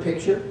trying to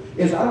picture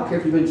is, I don't care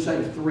if you've been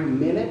saved 3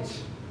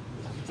 minutes,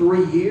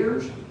 3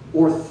 years,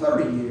 or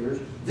 30 years,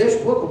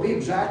 this book will be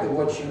exactly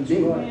what you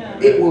need. Yeah.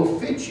 It will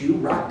fit you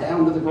right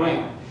down to the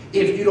ground.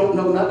 If you don't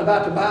know nothing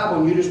about the Bible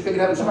and you just pick it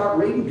up and start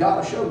reading, God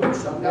will show you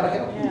something, God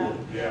will help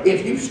you. Yeah.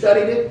 If you've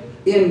studied it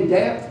in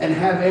depth and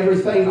have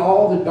everything,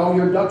 all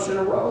your ducks in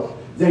a row,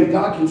 then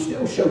God can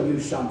still show you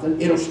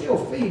something. It'll still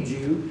feed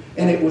you,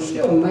 and it will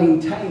still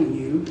maintain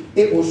you.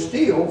 It will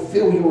still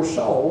fill your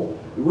soul,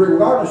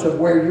 regardless of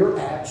where you're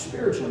at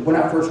spiritually. When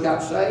I first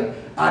got saved,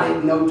 I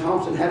didn't know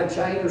Thompson had a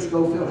chain or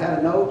Schofield had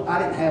a note. I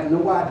didn't have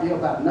no idea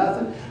about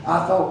nothing.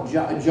 I thought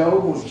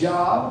Job was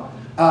Job.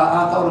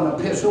 I thought an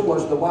epistle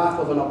was the wife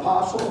of an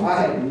apostle.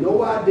 I had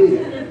no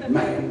idea,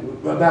 man,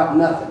 about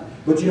nothing.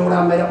 But you know what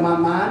I made up my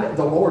mind?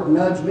 The Lord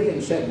nudged me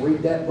and said,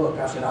 read that book.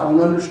 I said, I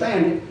don't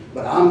understand it,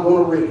 but I'm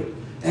going to read it.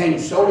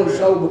 And so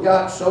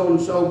begot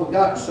so-and-so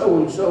begot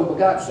so-and-so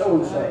begot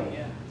so-and-so.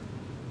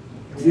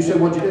 You said,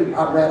 what'd you do?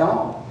 I read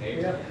on.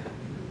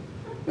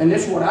 And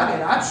this is what I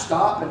did. I'd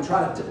stop and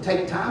try to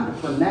take time to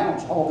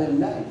pronounce all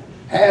them names.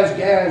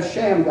 Hazgaz,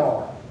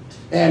 Shamgar.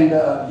 And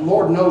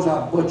Lord knows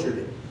I butchered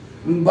it.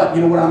 But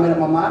you know what I made up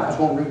my mind? I was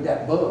going to read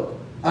that book.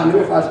 I knew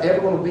if I was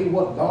ever going to be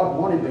what God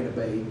wanted me to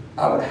be,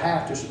 I would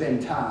have to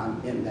spend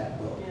time in that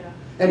book. Yeah.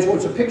 And so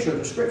it's a picture of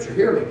the Scripture.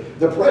 Hear me.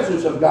 The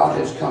presence of God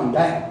has come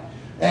down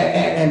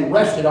and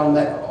rested on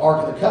that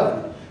Ark of the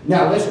Covenant.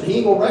 Now listen, He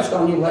ain't going to rest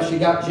on you unless you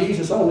got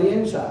Jesus on the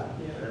inside.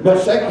 Yeah.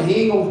 But secondly,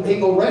 He ain't going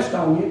to rest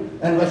on you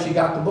unless you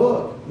got the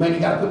book. Man, you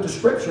got to put the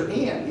Scripture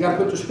in. You got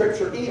to put the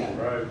Scripture in.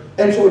 Right.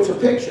 And so it's a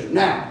picture.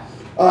 Now,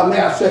 may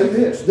I say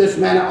this? This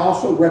manna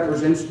also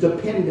represents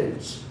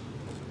dependence.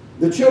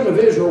 The children of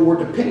Israel were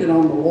dependent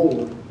on the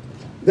Lord.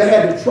 They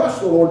had to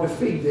trust the Lord to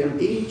feed them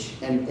each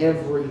and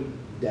every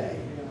day.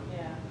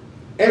 Yeah.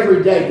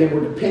 Every day they were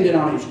dependent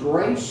on His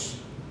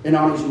grace and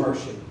on His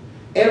mercy.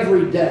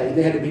 Every day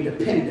they had to be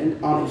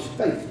dependent on His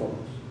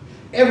faithfulness.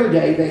 Every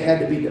day they had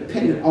to be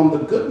dependent on the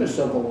goodness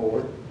of the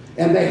Lord,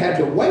 and they had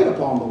to wait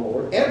upon the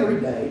Lord every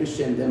day to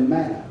send them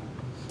manna.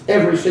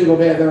 Every single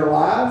day of their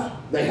lives,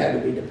 they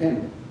had to be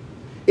dependent.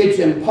 It's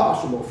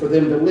impossible for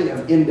them to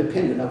live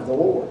independent of the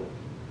Lord.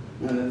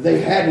 They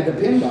had to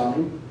depend on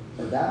Him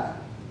or die.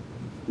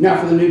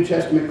 Now for the New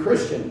Testament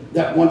Christian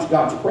that wants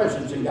God's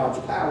presence and God's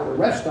power to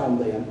rest on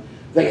them,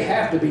 they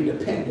have to be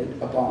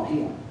dependent upon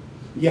Him.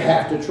 You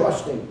have to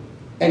trust Him,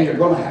 and you're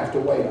going to have to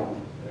wait on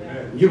Him.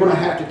 Amen. You're going to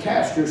have to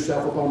cast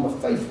yourself upon the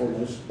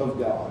faithfulness of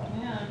God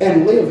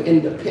and live in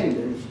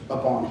dependence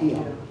upon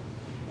Him.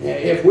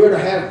 If we're to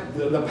have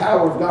the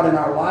power of God in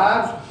our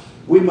lives,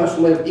 we must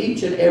live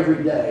each and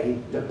every day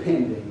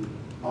depending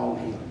on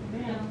Him.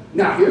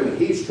 Now, hear me,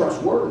 He's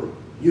trustworthy.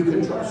 You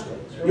can trust Him.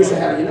 You say,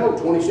 how do you know?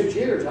 26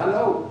 years. I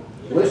know.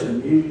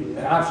 Listen,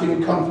 I've seen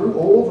Him come through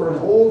over and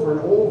over and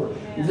over.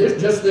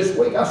 Just this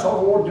week, I saw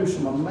the Lord do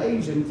some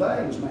amazing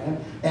things,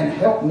 man, and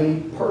help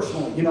me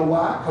personally. You know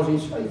why? Because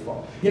He's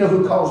faithful. You know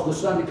who caused the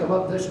sun to come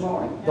up this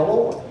morning? The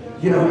Lord.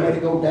 You know who made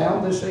it go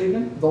down this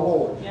evening? The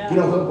Lord. You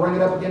know who'll bring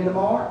it up again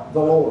tomorrow? The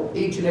Lord.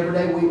 Each and every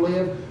day we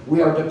live,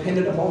 we are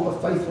dependent upon the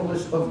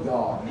faithfulness of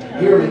God.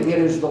 Hear me, it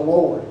is the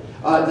Lord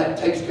that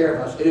takes care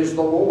of us. It is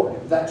the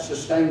Lord that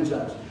sustains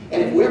us.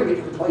 And if we ever get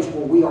to the place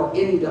where we are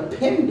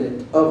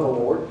independent of the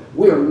Lord,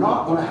 we are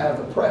not going to have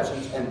the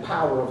presence and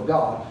power of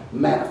God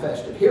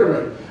manifested. Hear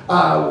me.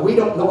 We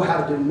don't know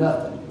how to do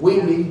nothing. We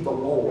need the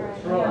Lord.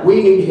 Right.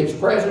 We need His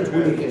presence.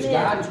 We need His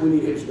guidance. We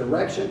need His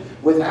direction.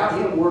 Without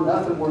Him, we're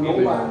nothing. We're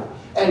nobody.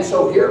 And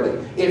so hear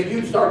me. If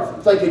you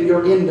start thinking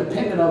you're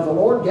independent of the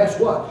Lord, guess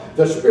what?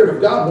 The Spirit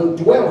of God won't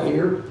dwell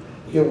here.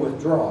 He'll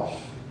withdraw.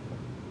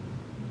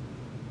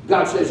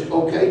 God says,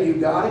 okay, you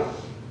got it.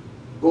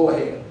 Go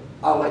ahead.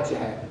 I'll let you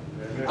have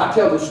it. I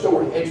tell this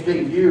story. It's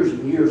been years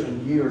and years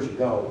and years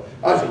ago.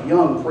 I was a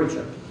young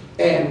preacher.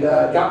 And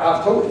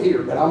I've told it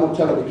here, but I'm going to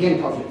tell it again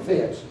because it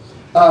fits.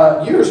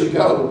 Years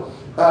ago,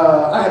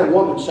 I had a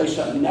woman say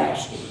something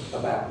nasty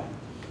about me.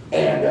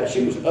 And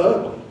she was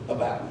ugly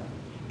about me.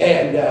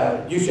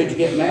 And you said you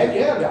get mad?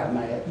 Yeah, I got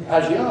mad. I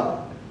was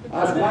young.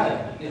 I was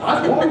mad.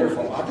 I was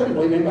wonderful. I couldn't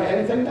believe anybody had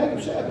anything negative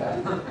to say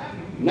about me.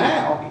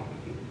 Now,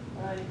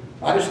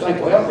 I just think,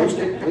 well, at least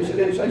it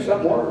didn't say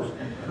something worse.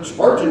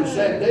 Spurgeon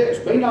said this: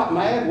 be not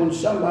mad when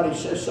somebody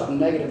says something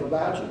negative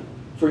about you,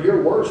 for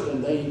you're worse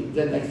than they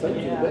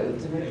think you'll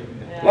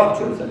be. A lot of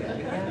truth in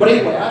that. But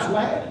anyway, I was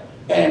mad.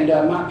 And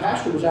my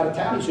pastor was out of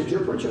town. He said,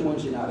 you're preaching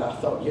Wednesday night. I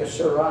thought, yes,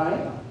 sir, I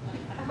am.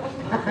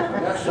 I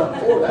got something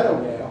for that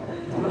old gal.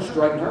 I'm going to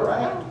straighten her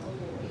out.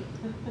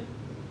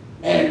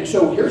 And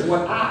so here's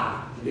what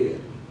I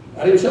did.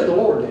 I didn't say the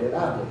Lord did.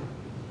 I did.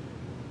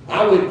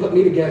 I went and put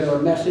me together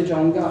a message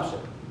on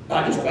gossip.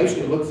 I just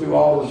basically looked through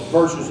all the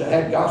verses that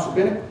had gossip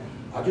in it.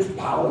 I just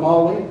piled them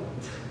all in.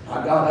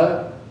 I got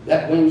up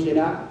that Wednesday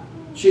night.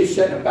 She's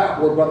sitting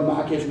about where Brother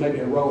Mike is, maybe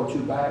a row or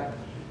two back.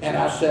 And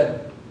I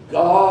said,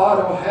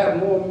 God will have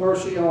more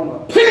mercy on a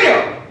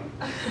pimp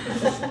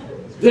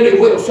than he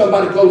will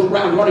somebody goes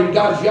around running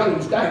God's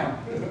youngins down.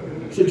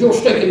 He said, your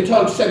stinking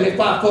tongue's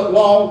 75 foot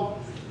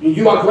long, and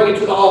you ought to bring it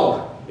to the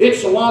altar.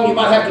 It's so long you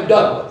might have to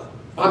double it.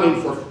 I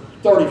mean, for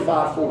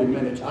 35, 40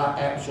 minutes, I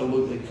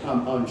absolutely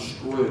come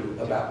unscrewed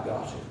about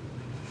gossip.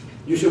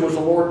 You said, was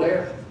the Lord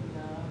there?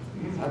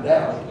 No. I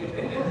doubt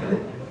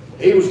it.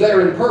 He was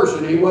there in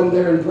person. He wasn't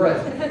there in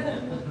present.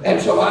 And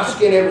so I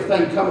skid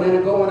everything coming in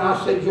and going.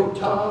 I said, your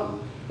tongue,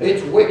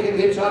 it's wicked,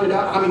 it's undone.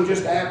 I mean,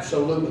 just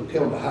absolutely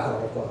peeled the hide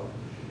off of it.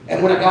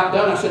 And when I got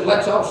done, I said,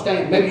 let's all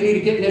stand. Maybe you need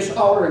to get in this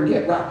altar and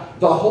get right.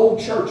 The whole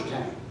church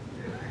came.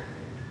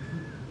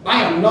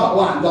 I am not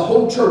lying. The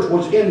whole church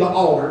was in the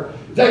altar.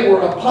 They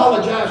were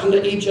apologizing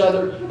to each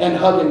other and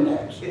hugging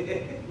necks.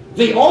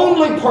 The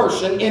only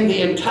person in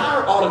the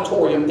entire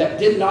auditorium that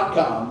did not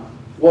come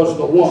was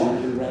the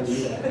woman who ran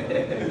me down.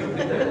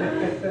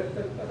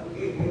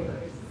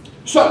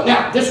 So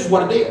now, this is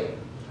what I did.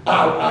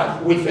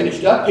 We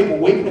finished up, people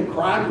weeping and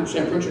crying, people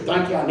saying, preacher,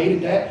 thank you, I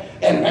needed that.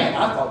 And man,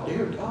 I thought,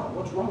 dear God,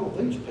 what's wrong with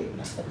these people?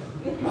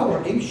 I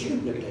wouldn't even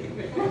shooting at them.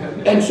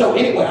 And so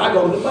anyway, I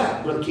go to the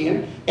back, Brother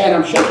Ken, and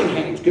I'm shaking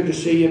hands. Good to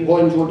see you.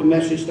 Boy, enjoyed the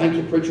message. Thank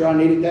you, preacher, I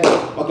needed that.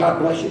 Oh, God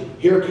bless you.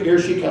 Here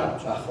she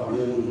comes. I thought,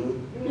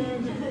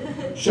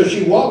 So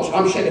she walks,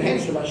 I'm shaking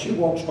hands with her. She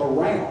walks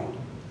around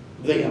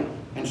them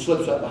and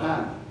slips up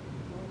behind me.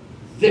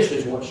 This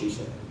is what she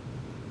said.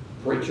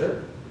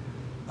 Preacher,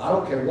 I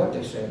don't care what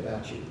they say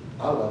about you.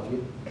 I love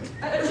you.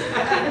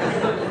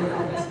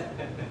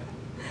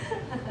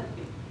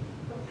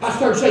 I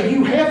started saying,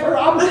 you heifer,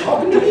 I was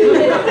talking to you.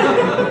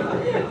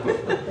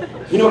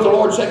 You know what the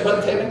Lord said,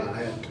 Brother Timmy?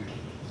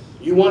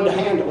 You wanted to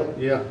handle it.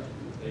 Yeah.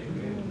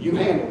 You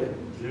handled it.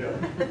 Yeah.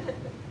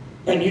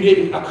 And you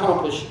didn't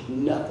accomplish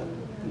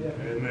nothing. Yeah.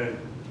 Amen.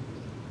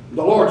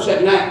 The Lord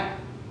said, now,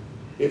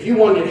 if you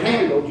wanted it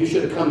handled, you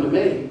should have come to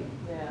me.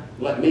 Yeah.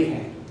 Let me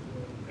handle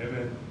it.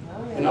 Amen.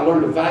 And I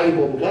learned a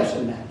valuable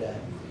lesson that day.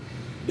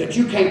 That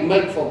you can't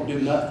make folk do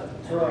nothing.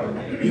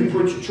 Right. You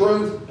preach the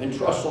truth and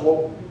trust the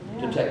Lord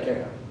to take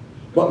care of it.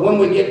 But when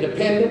we get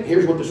dependent,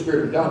 here's what the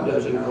Spirit of God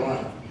does in our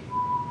life.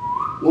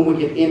 When we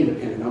get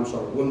independent,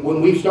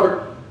 when we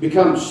start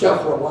become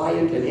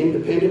self-reliant and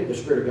independent, the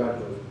Spirit of God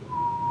goes.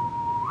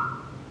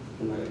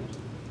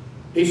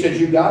 He says,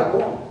 you got it,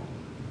 go on.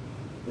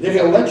 Then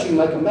He'll let you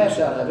make a mess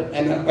out of it.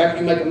 And after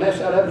you make a mess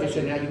out of it, He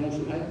said, now you want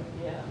some help?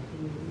 Yeah.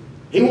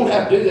 He won't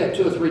have to do that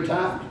 2 or 3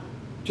 times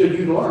till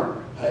you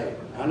learn, hey,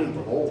 I need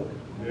the Lord.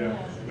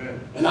 Yeah. Amen.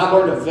 And I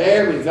learned a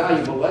very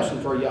valuable lesson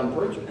for a young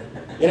preacher.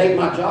 It ain't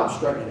my job to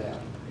straighten it out.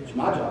 It's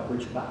my job to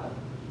preach the Bible.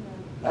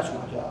 That's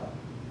my job.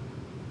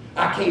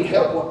 I can't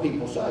help what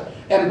people say.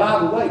 And by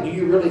the way, do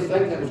you really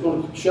think that was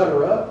going to shut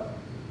her up?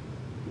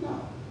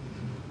 No.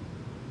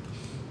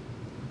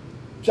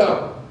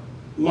 So,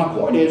 my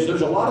point is,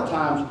 there's a lot of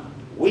times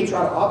we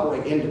try to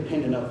operate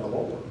independent of the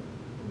Lord.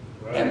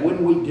 Right. And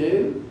when we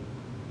do,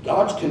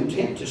 God's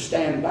content to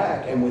stand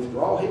back and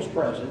withdraw His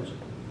presence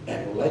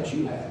and let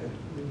you have it.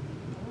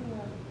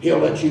 He'll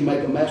let you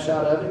make a mess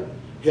out of it.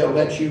 He'll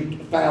let you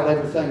foul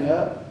everything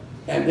up.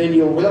 And then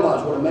you'll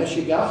realize what a mess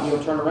you got, and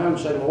you'll turn around and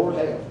say, Lord,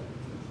 help.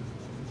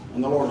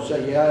 And the Lord will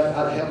say, yeah,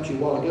 I'd have helped you a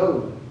while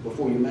ago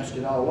before you messed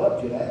it all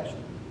up, you'd ask.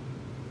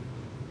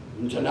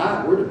 And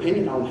tonight, we're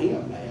depending on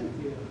Him, man.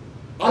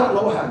 I don't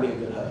know how to be a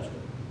good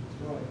husband.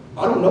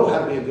 I don't know how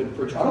to be a good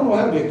preacher. I don't know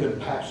how to be a good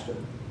pastor.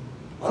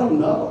 I don't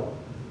know.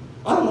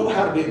 I don't know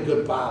how to be a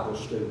good Bible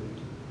student.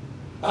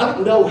 I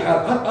don't know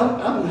how,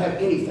 I don't have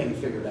anything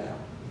figured out.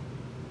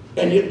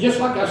 And you, just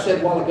like I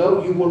said a while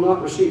ago, you will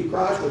not receive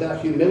Christ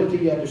without humility.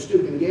 You have to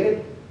stoop and get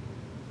it.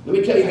 Let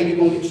me tell you how you're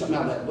going to get something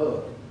out of that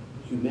book.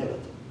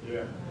 Humility.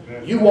 Yeah.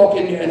 You walk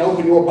in there and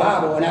open your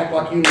Bible and act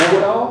like you know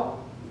it all,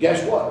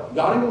 guess what?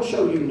 God ain't going to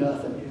show you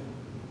nothing.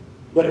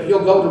 But if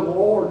you'll go to the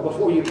Lord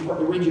before you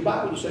read your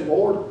Bible, you say,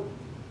 Lord,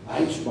 I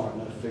ain't smart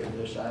enough to figure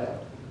this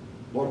out.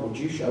 Lord, would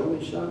you show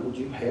me something? Would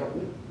you help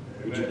me?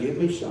 Would you give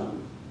me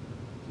something?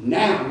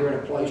 Now you're in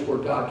a place where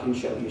God can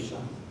show you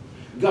something.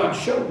 God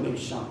showed me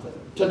something.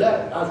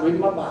 Today, I was reading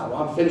my Bible.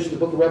 I finished the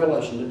book of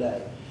Revelation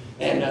today.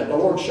 And the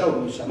Lord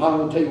showed me something. I'm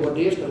going to tell you what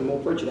it is because I'm going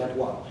to preach it after a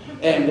while.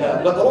 And,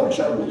 but the Lord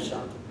showed me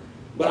something.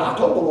 But I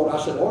told the Lord,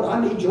 I said, Lord, I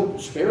need your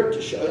Spirit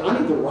to show. I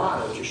need the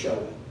writer to show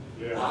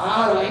me. Yeah.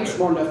 I ain't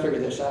smart enough to figure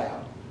this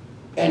out.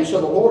 And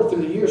so the Lord,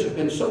 through the years, has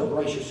been so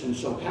gracious and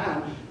so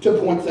kind to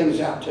point things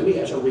out to me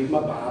as I read my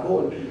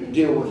Bible and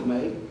deal with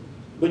me.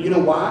 But you know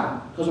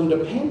why? Because I'm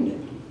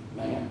dependent,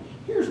 man.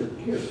 Here's the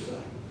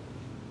thing.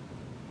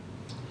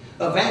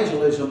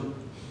 Evangelism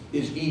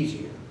is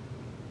easier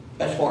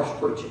as far as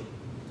preaching.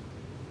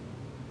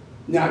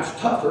 Now, it's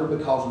tougher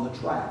because of the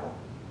travel.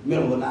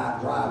 Middle of the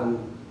night,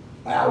 driving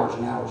hours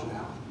and hours and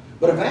hours.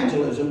 But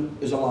evangelism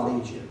is a lot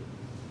easier.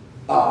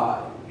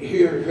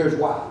 Here's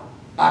why.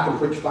 I can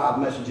preach 5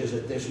 messages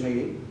at this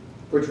meeting,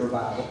 preach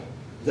revival.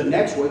 The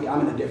next week,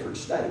 I'm in a different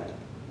state.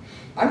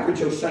 I preach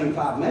those same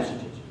 5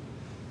 messages.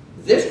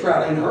 This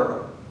crowd ain't heard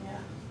them. Yeah.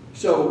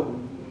 So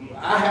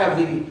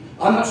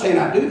I'm not saying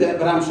I do that,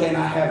 but I'm saying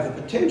I have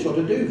the potential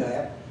to do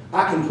that.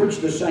 I can preach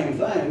the same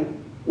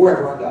thing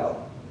wherever I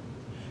go.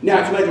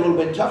 Now, it's made it a little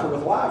bit tougher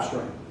with live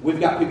stream. We've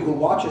got people who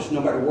watch us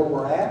no matter where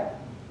we're at,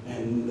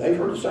 and they've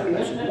heard the same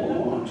message more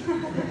than once. I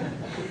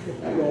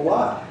ain't gonna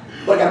lie.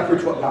 But I got to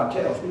preach what God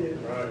tells me.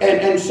 Right.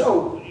 And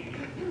so,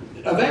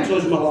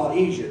 evangelism is a lot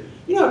easier.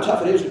 You know how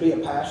tough it is to be a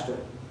pastor?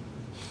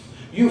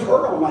 You've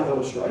heard all my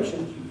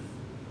illustrations.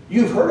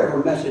 You've heard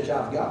every message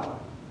I've got.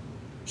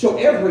 So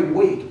every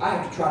week, I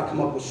have to try to come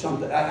up with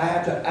something. I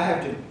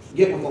have to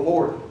get with the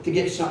Lord to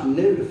get something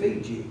new to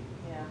feed you.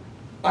 Yeah.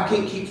 I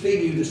can't keep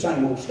feeding you the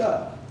same old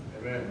stuff.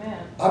 Amen.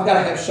 Amen. I've got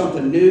to have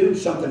something new,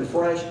 something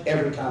fresh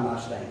every time I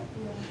stand.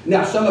 Yeah.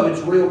 Now, some of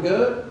it's real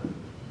good.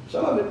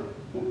 Some of it,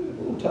 a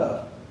little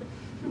tough.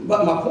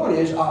 But my point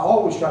is, I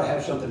always try to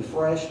have something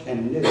fresh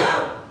and new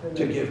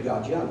to give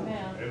God's young.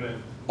 Amen.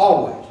 Amen.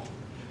 Always.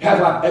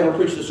 Have I ever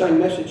preached the same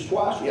message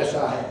twice? Yes,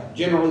 I have.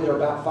 Generally, they're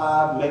about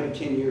 5, maybe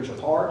 10 years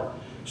apart.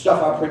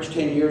 Stuff I preached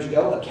 10 years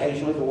ago,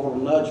 occasionally the Lord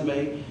will nudge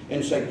me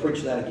and say,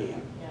 preach that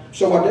again. Yeah.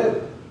 So I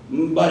do.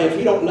 But if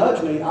He don't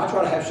nudge me, I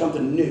try to have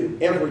something new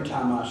every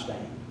time I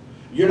stand.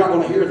 You're not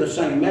going to hear the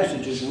same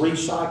messages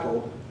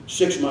recycled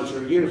 6 months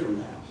or a year from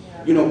now.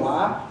 Yeah. You know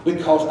why?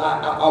 Because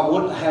I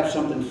want to have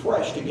something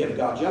fresh to give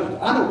God's young.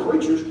 I know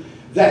preachers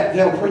that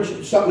they'll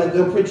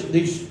preach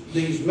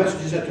these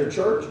messages at their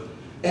church,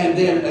 and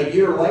then a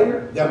year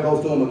later, they'll go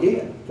through them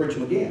again, preach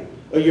them again.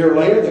 A year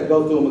later, they'll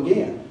go through them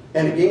again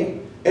and again.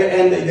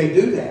 And they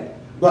do that.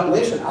 But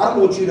listen, I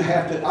don't want you to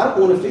I don't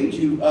want to feed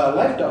you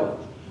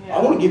leftovers. Yeah.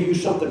 I want to give you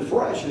something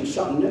fresh and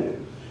something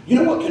new. You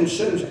know what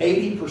consumes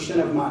 80%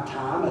 of my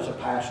time as a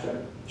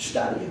pastor?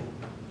 Studying.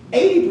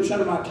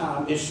 80% of my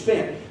time is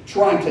spent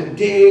trying to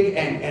dig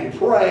and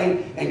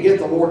pray and get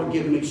the Lord to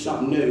give me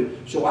something new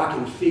so I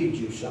can feed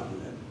you something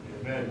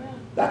new. Amen.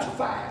 That's a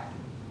fact.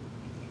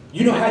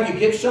 You know how you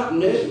get something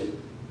new?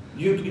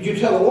 You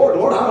tell the Lord,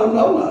 Lord, I don't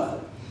know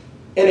nothing.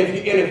 And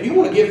if you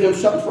want to give them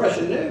something fresh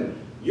and new,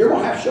 you're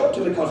going to have to show it to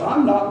me because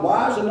I'm not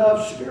wise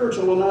enough,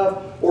 spiritual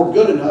enough, or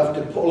good enough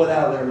to pull it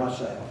out of there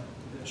myself.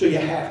 So you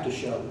have to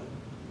show me.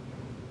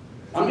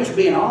 I'm just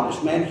being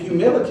honest, man.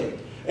 Humility.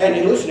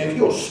 And listen, if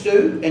you'll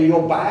stoop and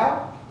you'll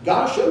bow,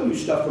 God will show you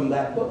stuff from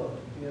that book.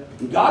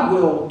 God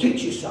will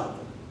teach you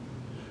something.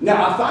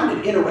 Now, I find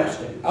it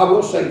interesting. I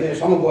will say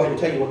this. I'm going to go ahead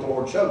and tell you what the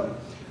Lord showed me.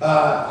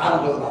 I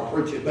don't know that I'll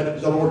preach it, but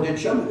the Lord did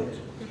show me this.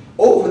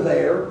 Over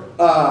there,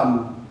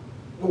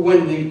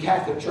 when the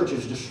Catholic Church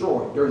is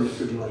destroyed during the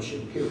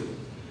tribulation period,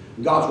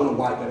 God's going to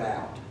wipe it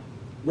out.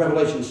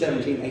 Revelation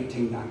 17,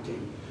 18,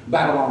 19.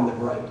 Babylon the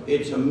Great.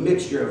 It's a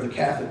mixture of the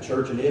Catholic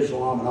Church and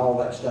Islam and all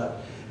that stuff.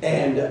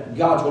 And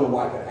God's going to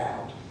wipe it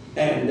out.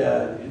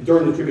 And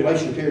during the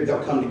tribulation period,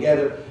 they'll come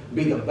together,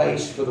 be the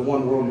base for the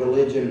one world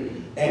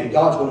religion, and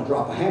God's going to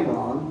drop a hammer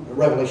on them.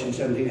 Revelation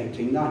 17,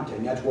 18,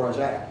 19. That's where I was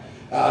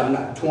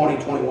at.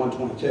 20, 21,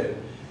 22.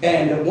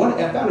 And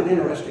I found it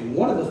interesting.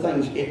 One of the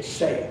things it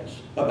says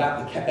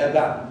about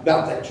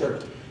that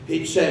church,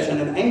 it says, and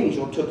an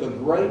angel took a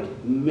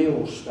great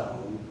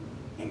millstone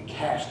and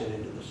cast it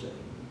into the sea.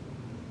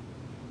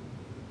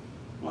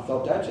 I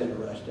thought that's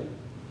interesting.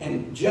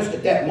 And just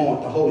at that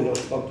moment, the Holy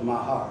Ghost spoke to my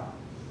heart.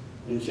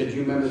 And it said, do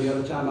you remember the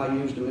other time I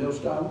used a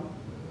millstone?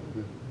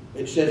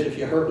 It says if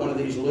you hurt one of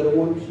these little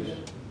ones,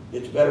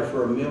 it's better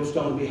for a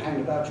millstone to be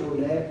hanged about your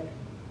neck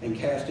and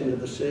cast into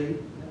the sea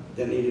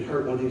than it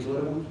hurt one of these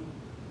little ones.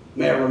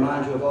 May I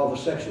remind you of all the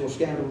sexual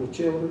scandal with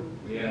children?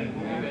 Yeah,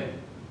 amen.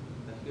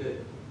 That's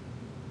good.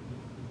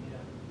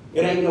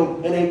 It ain't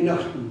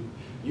no,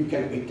 you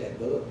can't beat that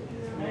book.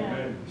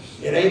 Amen.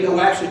 It ain't no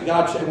accident.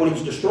 God said when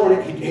He's destroying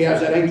it, He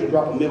has that angel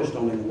drop a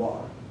millstone in the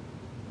water.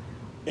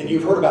 And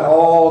you've heard about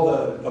all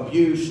the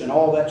abuse and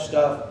all that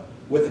stuff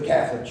with the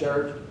Catholic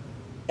Church.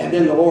 And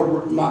then the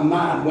Lord, my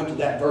mind went to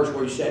that verse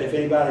where He said, if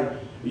anybody,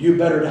 you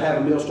better to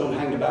have a millstone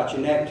hanged about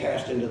your neck,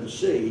 cast into the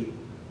sea,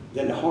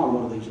 than to harm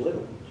one of these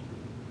little ones.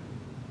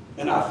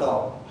 And I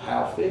thought,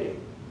 how fitting.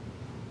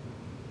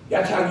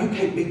 That's how you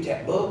can't beat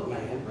that book,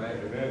 man. Right.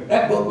 Amen.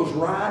 That book was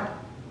right.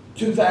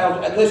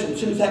 2000. Listen,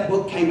 since that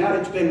book came out,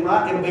 it's been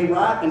right. It'll be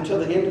right until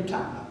the end of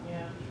time.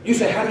 Yeah. You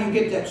say, how do you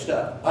get that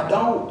stuff? I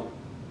don't.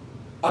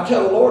 I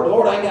tell the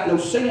Lord, I ain't got no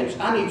sense.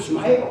 I need some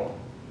help.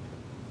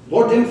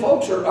 Lord, them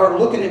folks are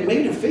looking at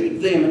me to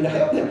feed them and to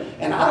help them.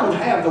 And I don't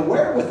have the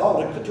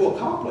wherewithal to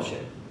accomplish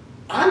it.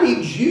 I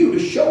need you to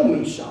show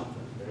me something.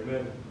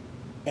 Amen.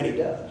 And He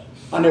does.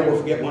 I never will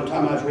forget one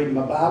time I was reading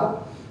my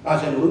Bible. I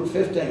was in Luke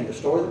 15, the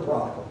story of the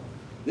prodigal.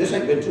 This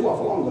ain't been too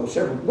awful long ago,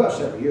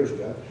 several years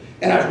ago.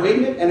 And I was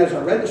reading it, and as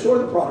I read the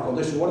story of the prodigal,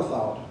 this is what I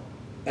thought.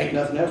 Ain't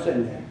nothing else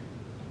in there.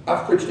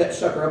 I've preached that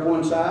sucker up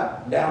one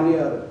side, down the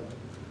other.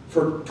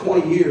 For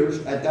 20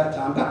 years at that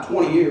time, about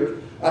 20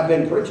 years, I've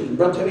been preaching.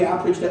 Brother, tell me, I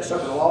preached that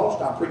sucker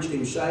lost. I preached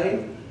him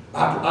saved.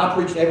 I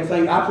preached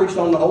everything. I preached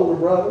on the older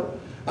brother.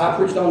 I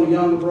preached on the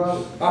younger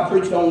brother. I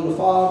preached on the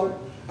father.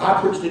 I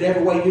preached it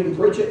every way you can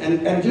preach it,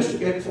 and just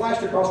it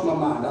flashed across my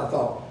mind. I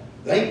thought,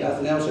 there ain't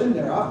nothing else in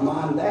there. I've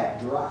mined that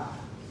dry.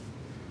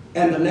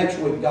 And the next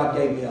week, God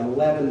gave me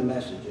 11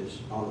 messages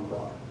on the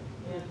product.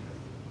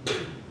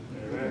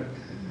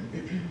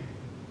 Amen.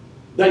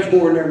 There's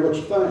more in there than what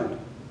you think.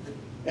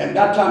 And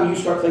that time you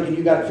start thinking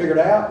you got it figured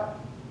out,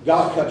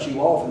 God cuts you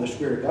off and the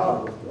Spirit of God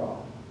will withdraw.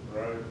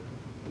 Right.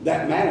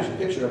 That man is a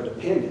picture of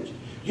dependence.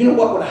 You know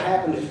what would have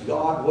happened if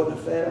God wouldn't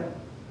have fed him?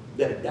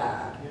 They'd have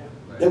died. Yeah.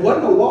 Right. There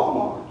wasn't no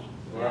Walmarts.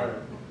 Right.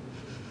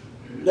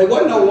 There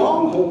wasn't no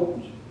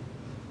Longhorns.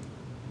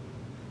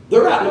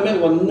 They're out in the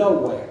middle of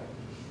nowhere.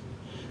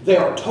 They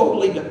are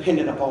totally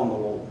dependent upon the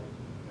Lord.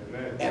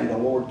 Amen. And the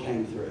Lord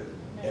came through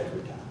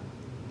every time.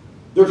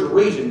 There's a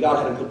reason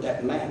God had to put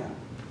that manna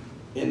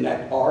in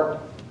that ark,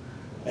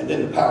 and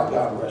then the power of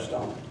God rests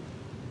on it.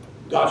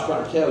 God's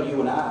trying to tell you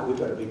and I, we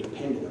better be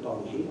dependent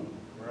upon Him.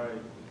 Right.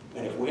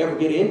 And if we ever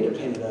get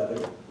independent of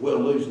it, we'll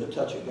lose the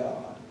touch of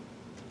God.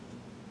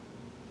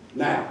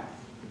 Now,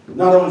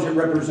 not only does it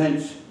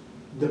represent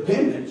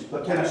dependence,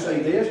 but can I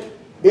say this?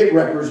 It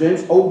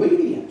represents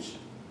obedience.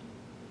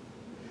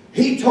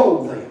 He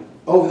told them,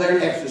 over there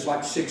in Exodus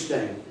like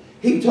 16,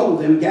 He told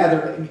them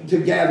to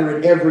gather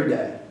it every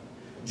day.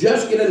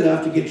 Just get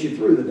enough to get you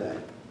through the day.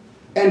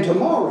 And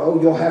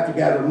tomorrow you'll have to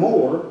gather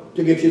more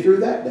to get you through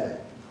that day.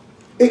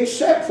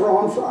 Except for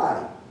on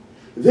Friday.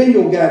 Then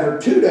you'll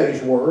gather 2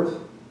 days' worth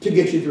to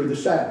get you through the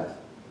Sabbath.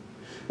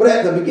 But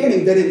at the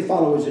beginning, they didn't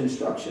follow His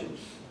instructions.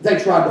 They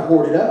tried to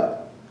hoard it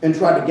up and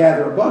tried to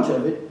gather a bunch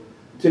of it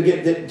to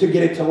get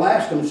it to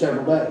last them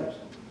several days.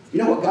 You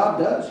know what God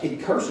does? He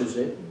curses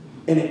it,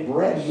 and it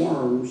bred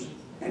worms,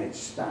 and it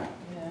stank.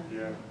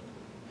 Yeah.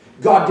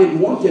 God didn't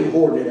want them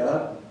hoarding it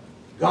up.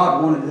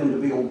 God wanted them to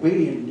be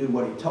obedient and do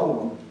what He told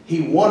them.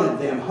 He wanted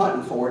them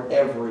hunting for it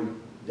every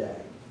day.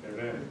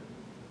 Amen.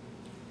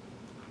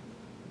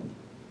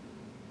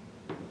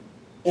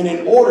 And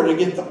in order to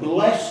get the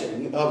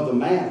blessing of the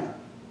manna,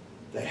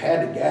 they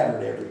had to gather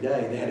it every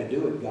day. They had to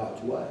do it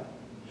God's way.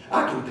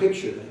 I can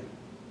picture them,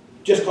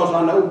 just because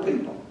I know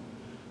people.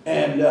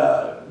 And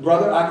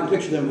brother, I can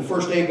picture them. The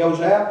first day it goes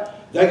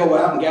out, they go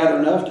out and gather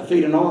enough to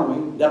feed an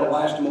army that'll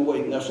last them a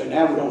week. And they'll say,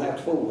 now we don't have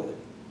to fool with it.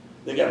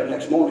 They got it the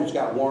next morning, it's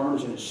got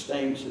worms and it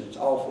stinks and it's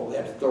awful. They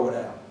have to throw it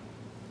out.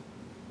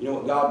 You know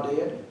what God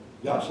did?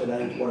 God said, that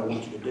ain't what I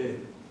want you to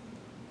do.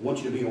 I want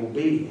you to be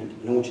obedient,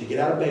 and I want you to get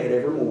out of bed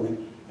every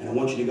morning, and I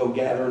want you to go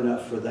gather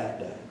enough for that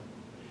day.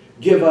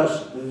 Give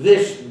us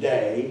this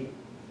day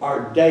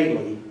our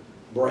daily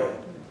bread.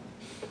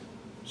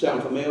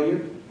 Sound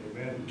familiar?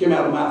 Amen. Came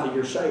out of the mouth of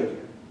your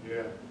Savior.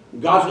 Yeah.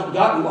 God,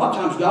 a lot of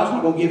times God's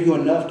not going to give you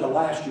enough to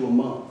last you a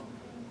month.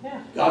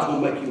 Yeah. God's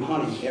going to make you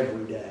honey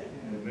every day.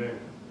 Amen.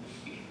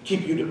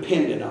 Keep you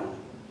dependent on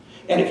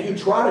it. And if you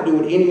try to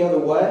do it any other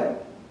way,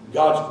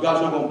 God's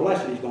not going to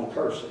bless it. He's going to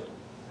curse it.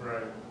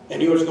 Right.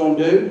 And you know what it's going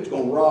to do? It's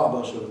going to rob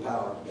us of the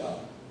power of God.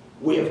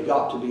 We have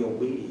got to be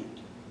obedient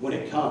when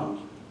it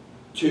comes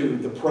to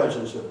the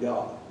presence of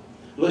God.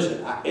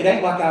 Listen, it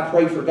ain't like I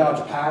prayed for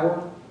God's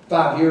power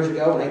 5 years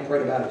ago and ain't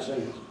prayed about it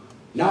since.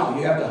 No,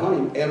 you have to hunt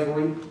Him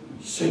every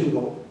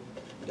single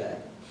day.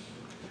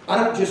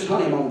 I don't just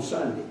hunt Him on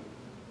Sunday.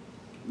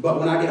 But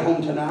when I get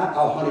home tonight,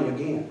 I'll hunt Him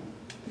again.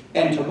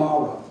 And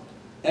tomorrow.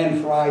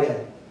 And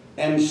Friday.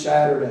 And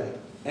Saturday.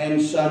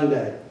 And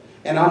Sunday.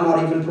 And I'm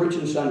not even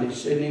preaching Sunday.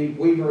 Sydney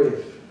Weaver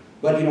is.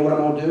 But you know what I'm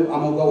going to do?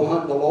 I'm going to go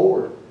hunt the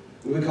Lord.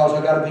 Because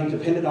I've got to be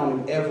dependent on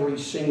Him every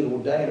single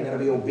day. And I've got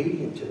to be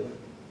obedient to it.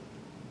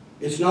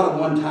 It's not a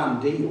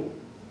one-time deal.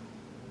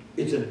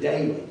 It's a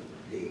daily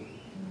deal.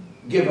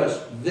 Give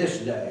us this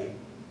day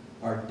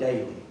our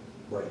daily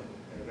bread.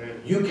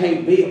 Amen. You You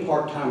can't be a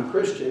part-time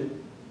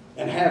Christian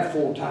and have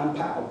full-time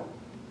power.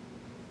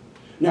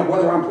 Now,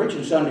 whether I'm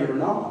preaching Sunday or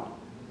not,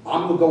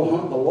 I'm going to go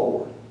hunt the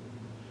Lord.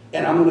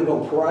 And I'm going to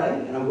go pray,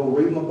 and I'm going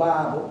to read my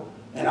Bible,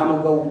 and I'm going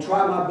to go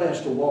try my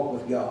best to walk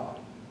with God.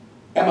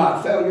 Am I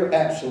a failure?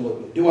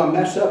 Absolutely. Do I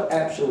mess up?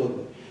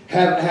 Absolutely.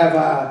 Have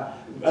I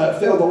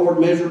failed the Lord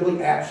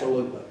miserably?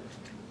 Absolutely.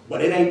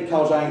 But it ain't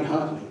because I ain't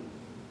hunting Him.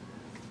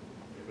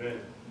 Amen.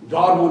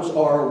 God wants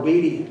our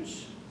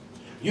obedience.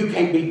 You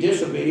can't be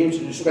disobedient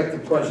and expect the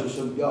presence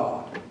of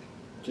God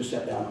to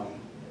sit down on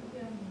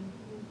you.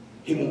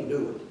 He won't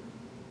do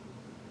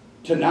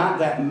it. Tonight,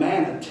 that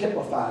manna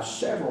typifies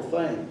several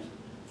things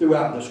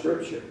throughout the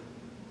Scripture.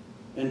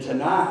 And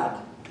tonight,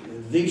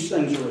 these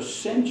things are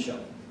essential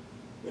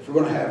if we're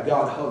going to have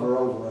God hover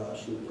over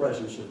us and the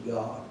presence of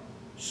God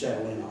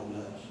settle in on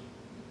us,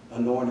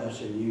 anoint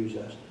us and use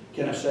us.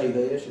 Can I say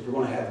this? If we're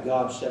going to have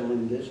God settle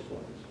in this place,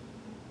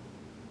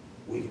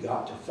 we've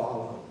got to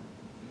follow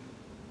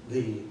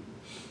the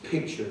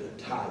picture,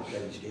 the type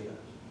that He's given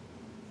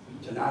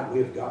us. Tonight,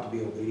 we've got to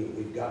be obedient.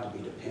 We've got to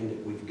be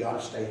dependent. We've got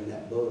to stay in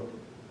that book.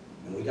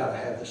 And we've got to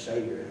have the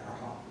Savior in our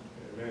heart.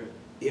 Amen.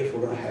 If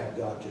we're going to have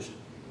God just,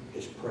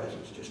 His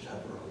presence just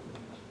hover over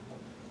us.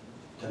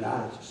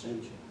 Tonight, it's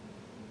essential.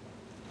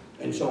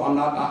 And so I'm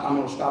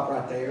going to stop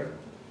right there.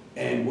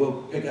 And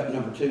we'll pick up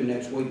number 2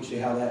 next week and see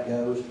how that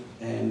goes.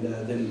 And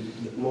then,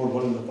 Lord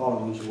willing, the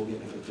following week we'll get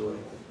number 3.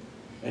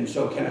 And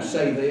so can I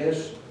say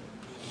this?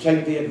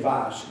 Take the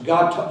advice. You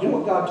know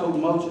what God told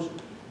Moses?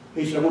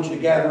 He said, I want you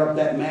to gather up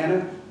that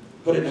manna,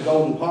 put it in a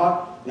golden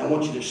pot, and I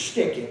want you to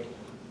stick it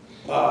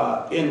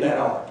in that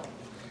ark.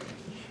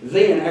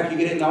 Then, after you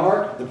get it in the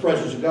ark, the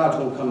presence of God's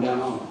going to come down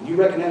on it. You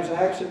reckon that's an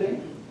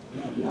accident?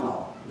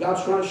 No.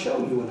 God's trying to show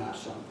you and I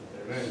something.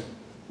 Amen.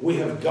 We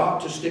have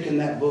got to stick in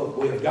that book.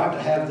 We have got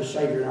to have the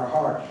Savior in our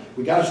heart.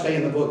 We've got to stay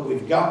in the book.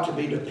 We've got to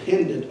be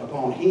dependent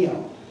upon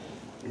Him.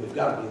 And we've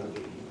got to be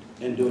obedient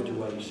and do it the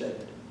way He said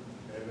it.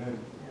 Amen.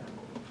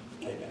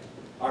 Amen.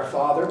 Our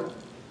Father,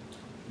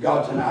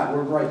 God, tonight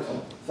we're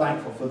grateful,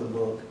 thankful for the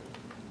book.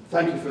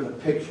 Thank you for the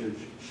pictures,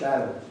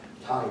 shadows,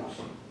 types,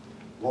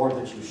 Lord,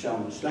 that you've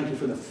shown us. Thank you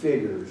for the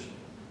figures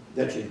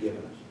that you've given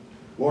us.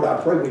 Lord, I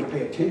pray we'd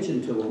pay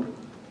attention to them.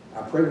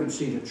 I pray we'd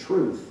see the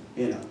truth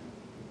in them.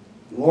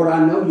 Lord,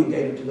 I know you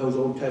gave it to those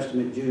Old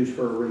Testament Jews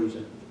for a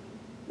reason.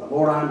 But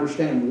Lord, I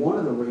understand one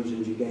of the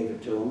reasons you gave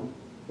it to them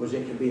was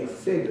it could be a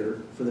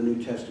figure for the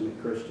New Testament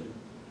Christian.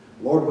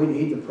 Lord, we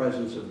need the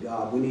presence of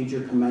God. We need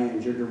your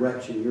commands, your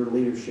direction, your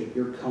leadership,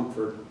 your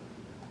comfort.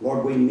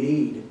 Lord, we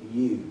need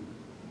you.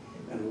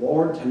 And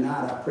Lord,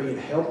 tonight I pray you'd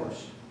help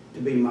us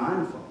to be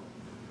mindful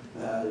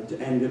and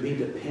to be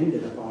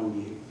dependent upon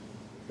you,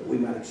 that we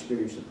might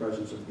experience the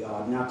presence of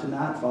God. Now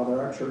tonight, Father,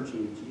 our church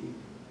needs you.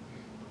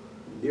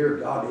 Dear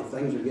God, if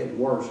things are getting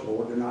worse,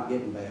 Lord, they're not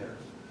getting better.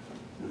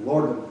 And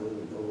Lord,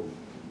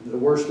 the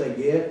worse they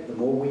get, the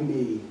more we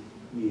need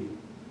you.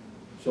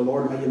 So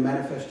Lord, may you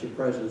manifest your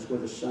presence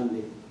with us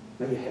Sunday.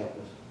 May you help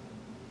us.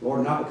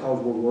 Lord, not because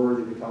we're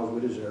worthy, because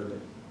we deserve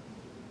it,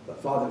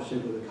 but Father,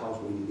 simply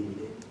because we need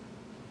it.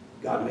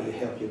 God, may you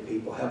help your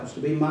people. Help us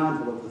to be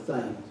mindful of the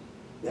things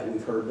that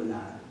we've heard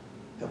tonight.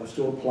 Help us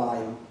to apply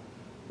them.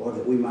 Lord,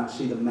 that we might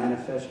see the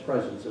manifest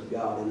presence of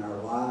God in our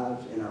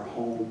lives, in our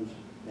homes,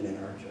 and in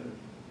our church.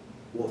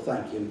 We'll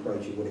thank you and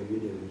praise you, whatever you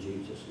do, in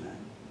Jesus'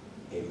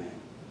 name. Amen.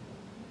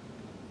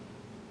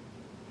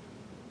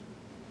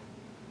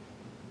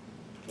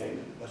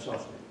 Amen. Let's all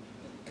stand.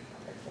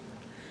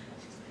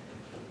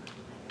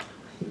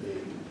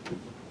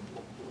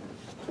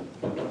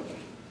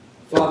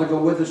 Father,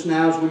 go with us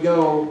now as we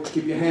go.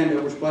 Keep your hand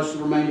over us. Bless the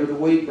remainder of the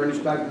week. Bring us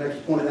back to the next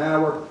appointed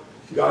hour.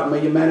 God,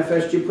 may you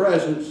manifest your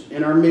presence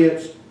in our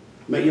midst.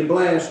 May you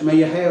bless. May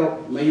you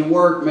help. May you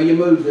work. May you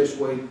move this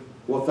week.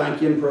 We'll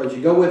thank you and praise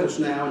you. Go with us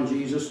now in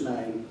Jesus'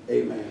 name.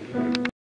 Amen.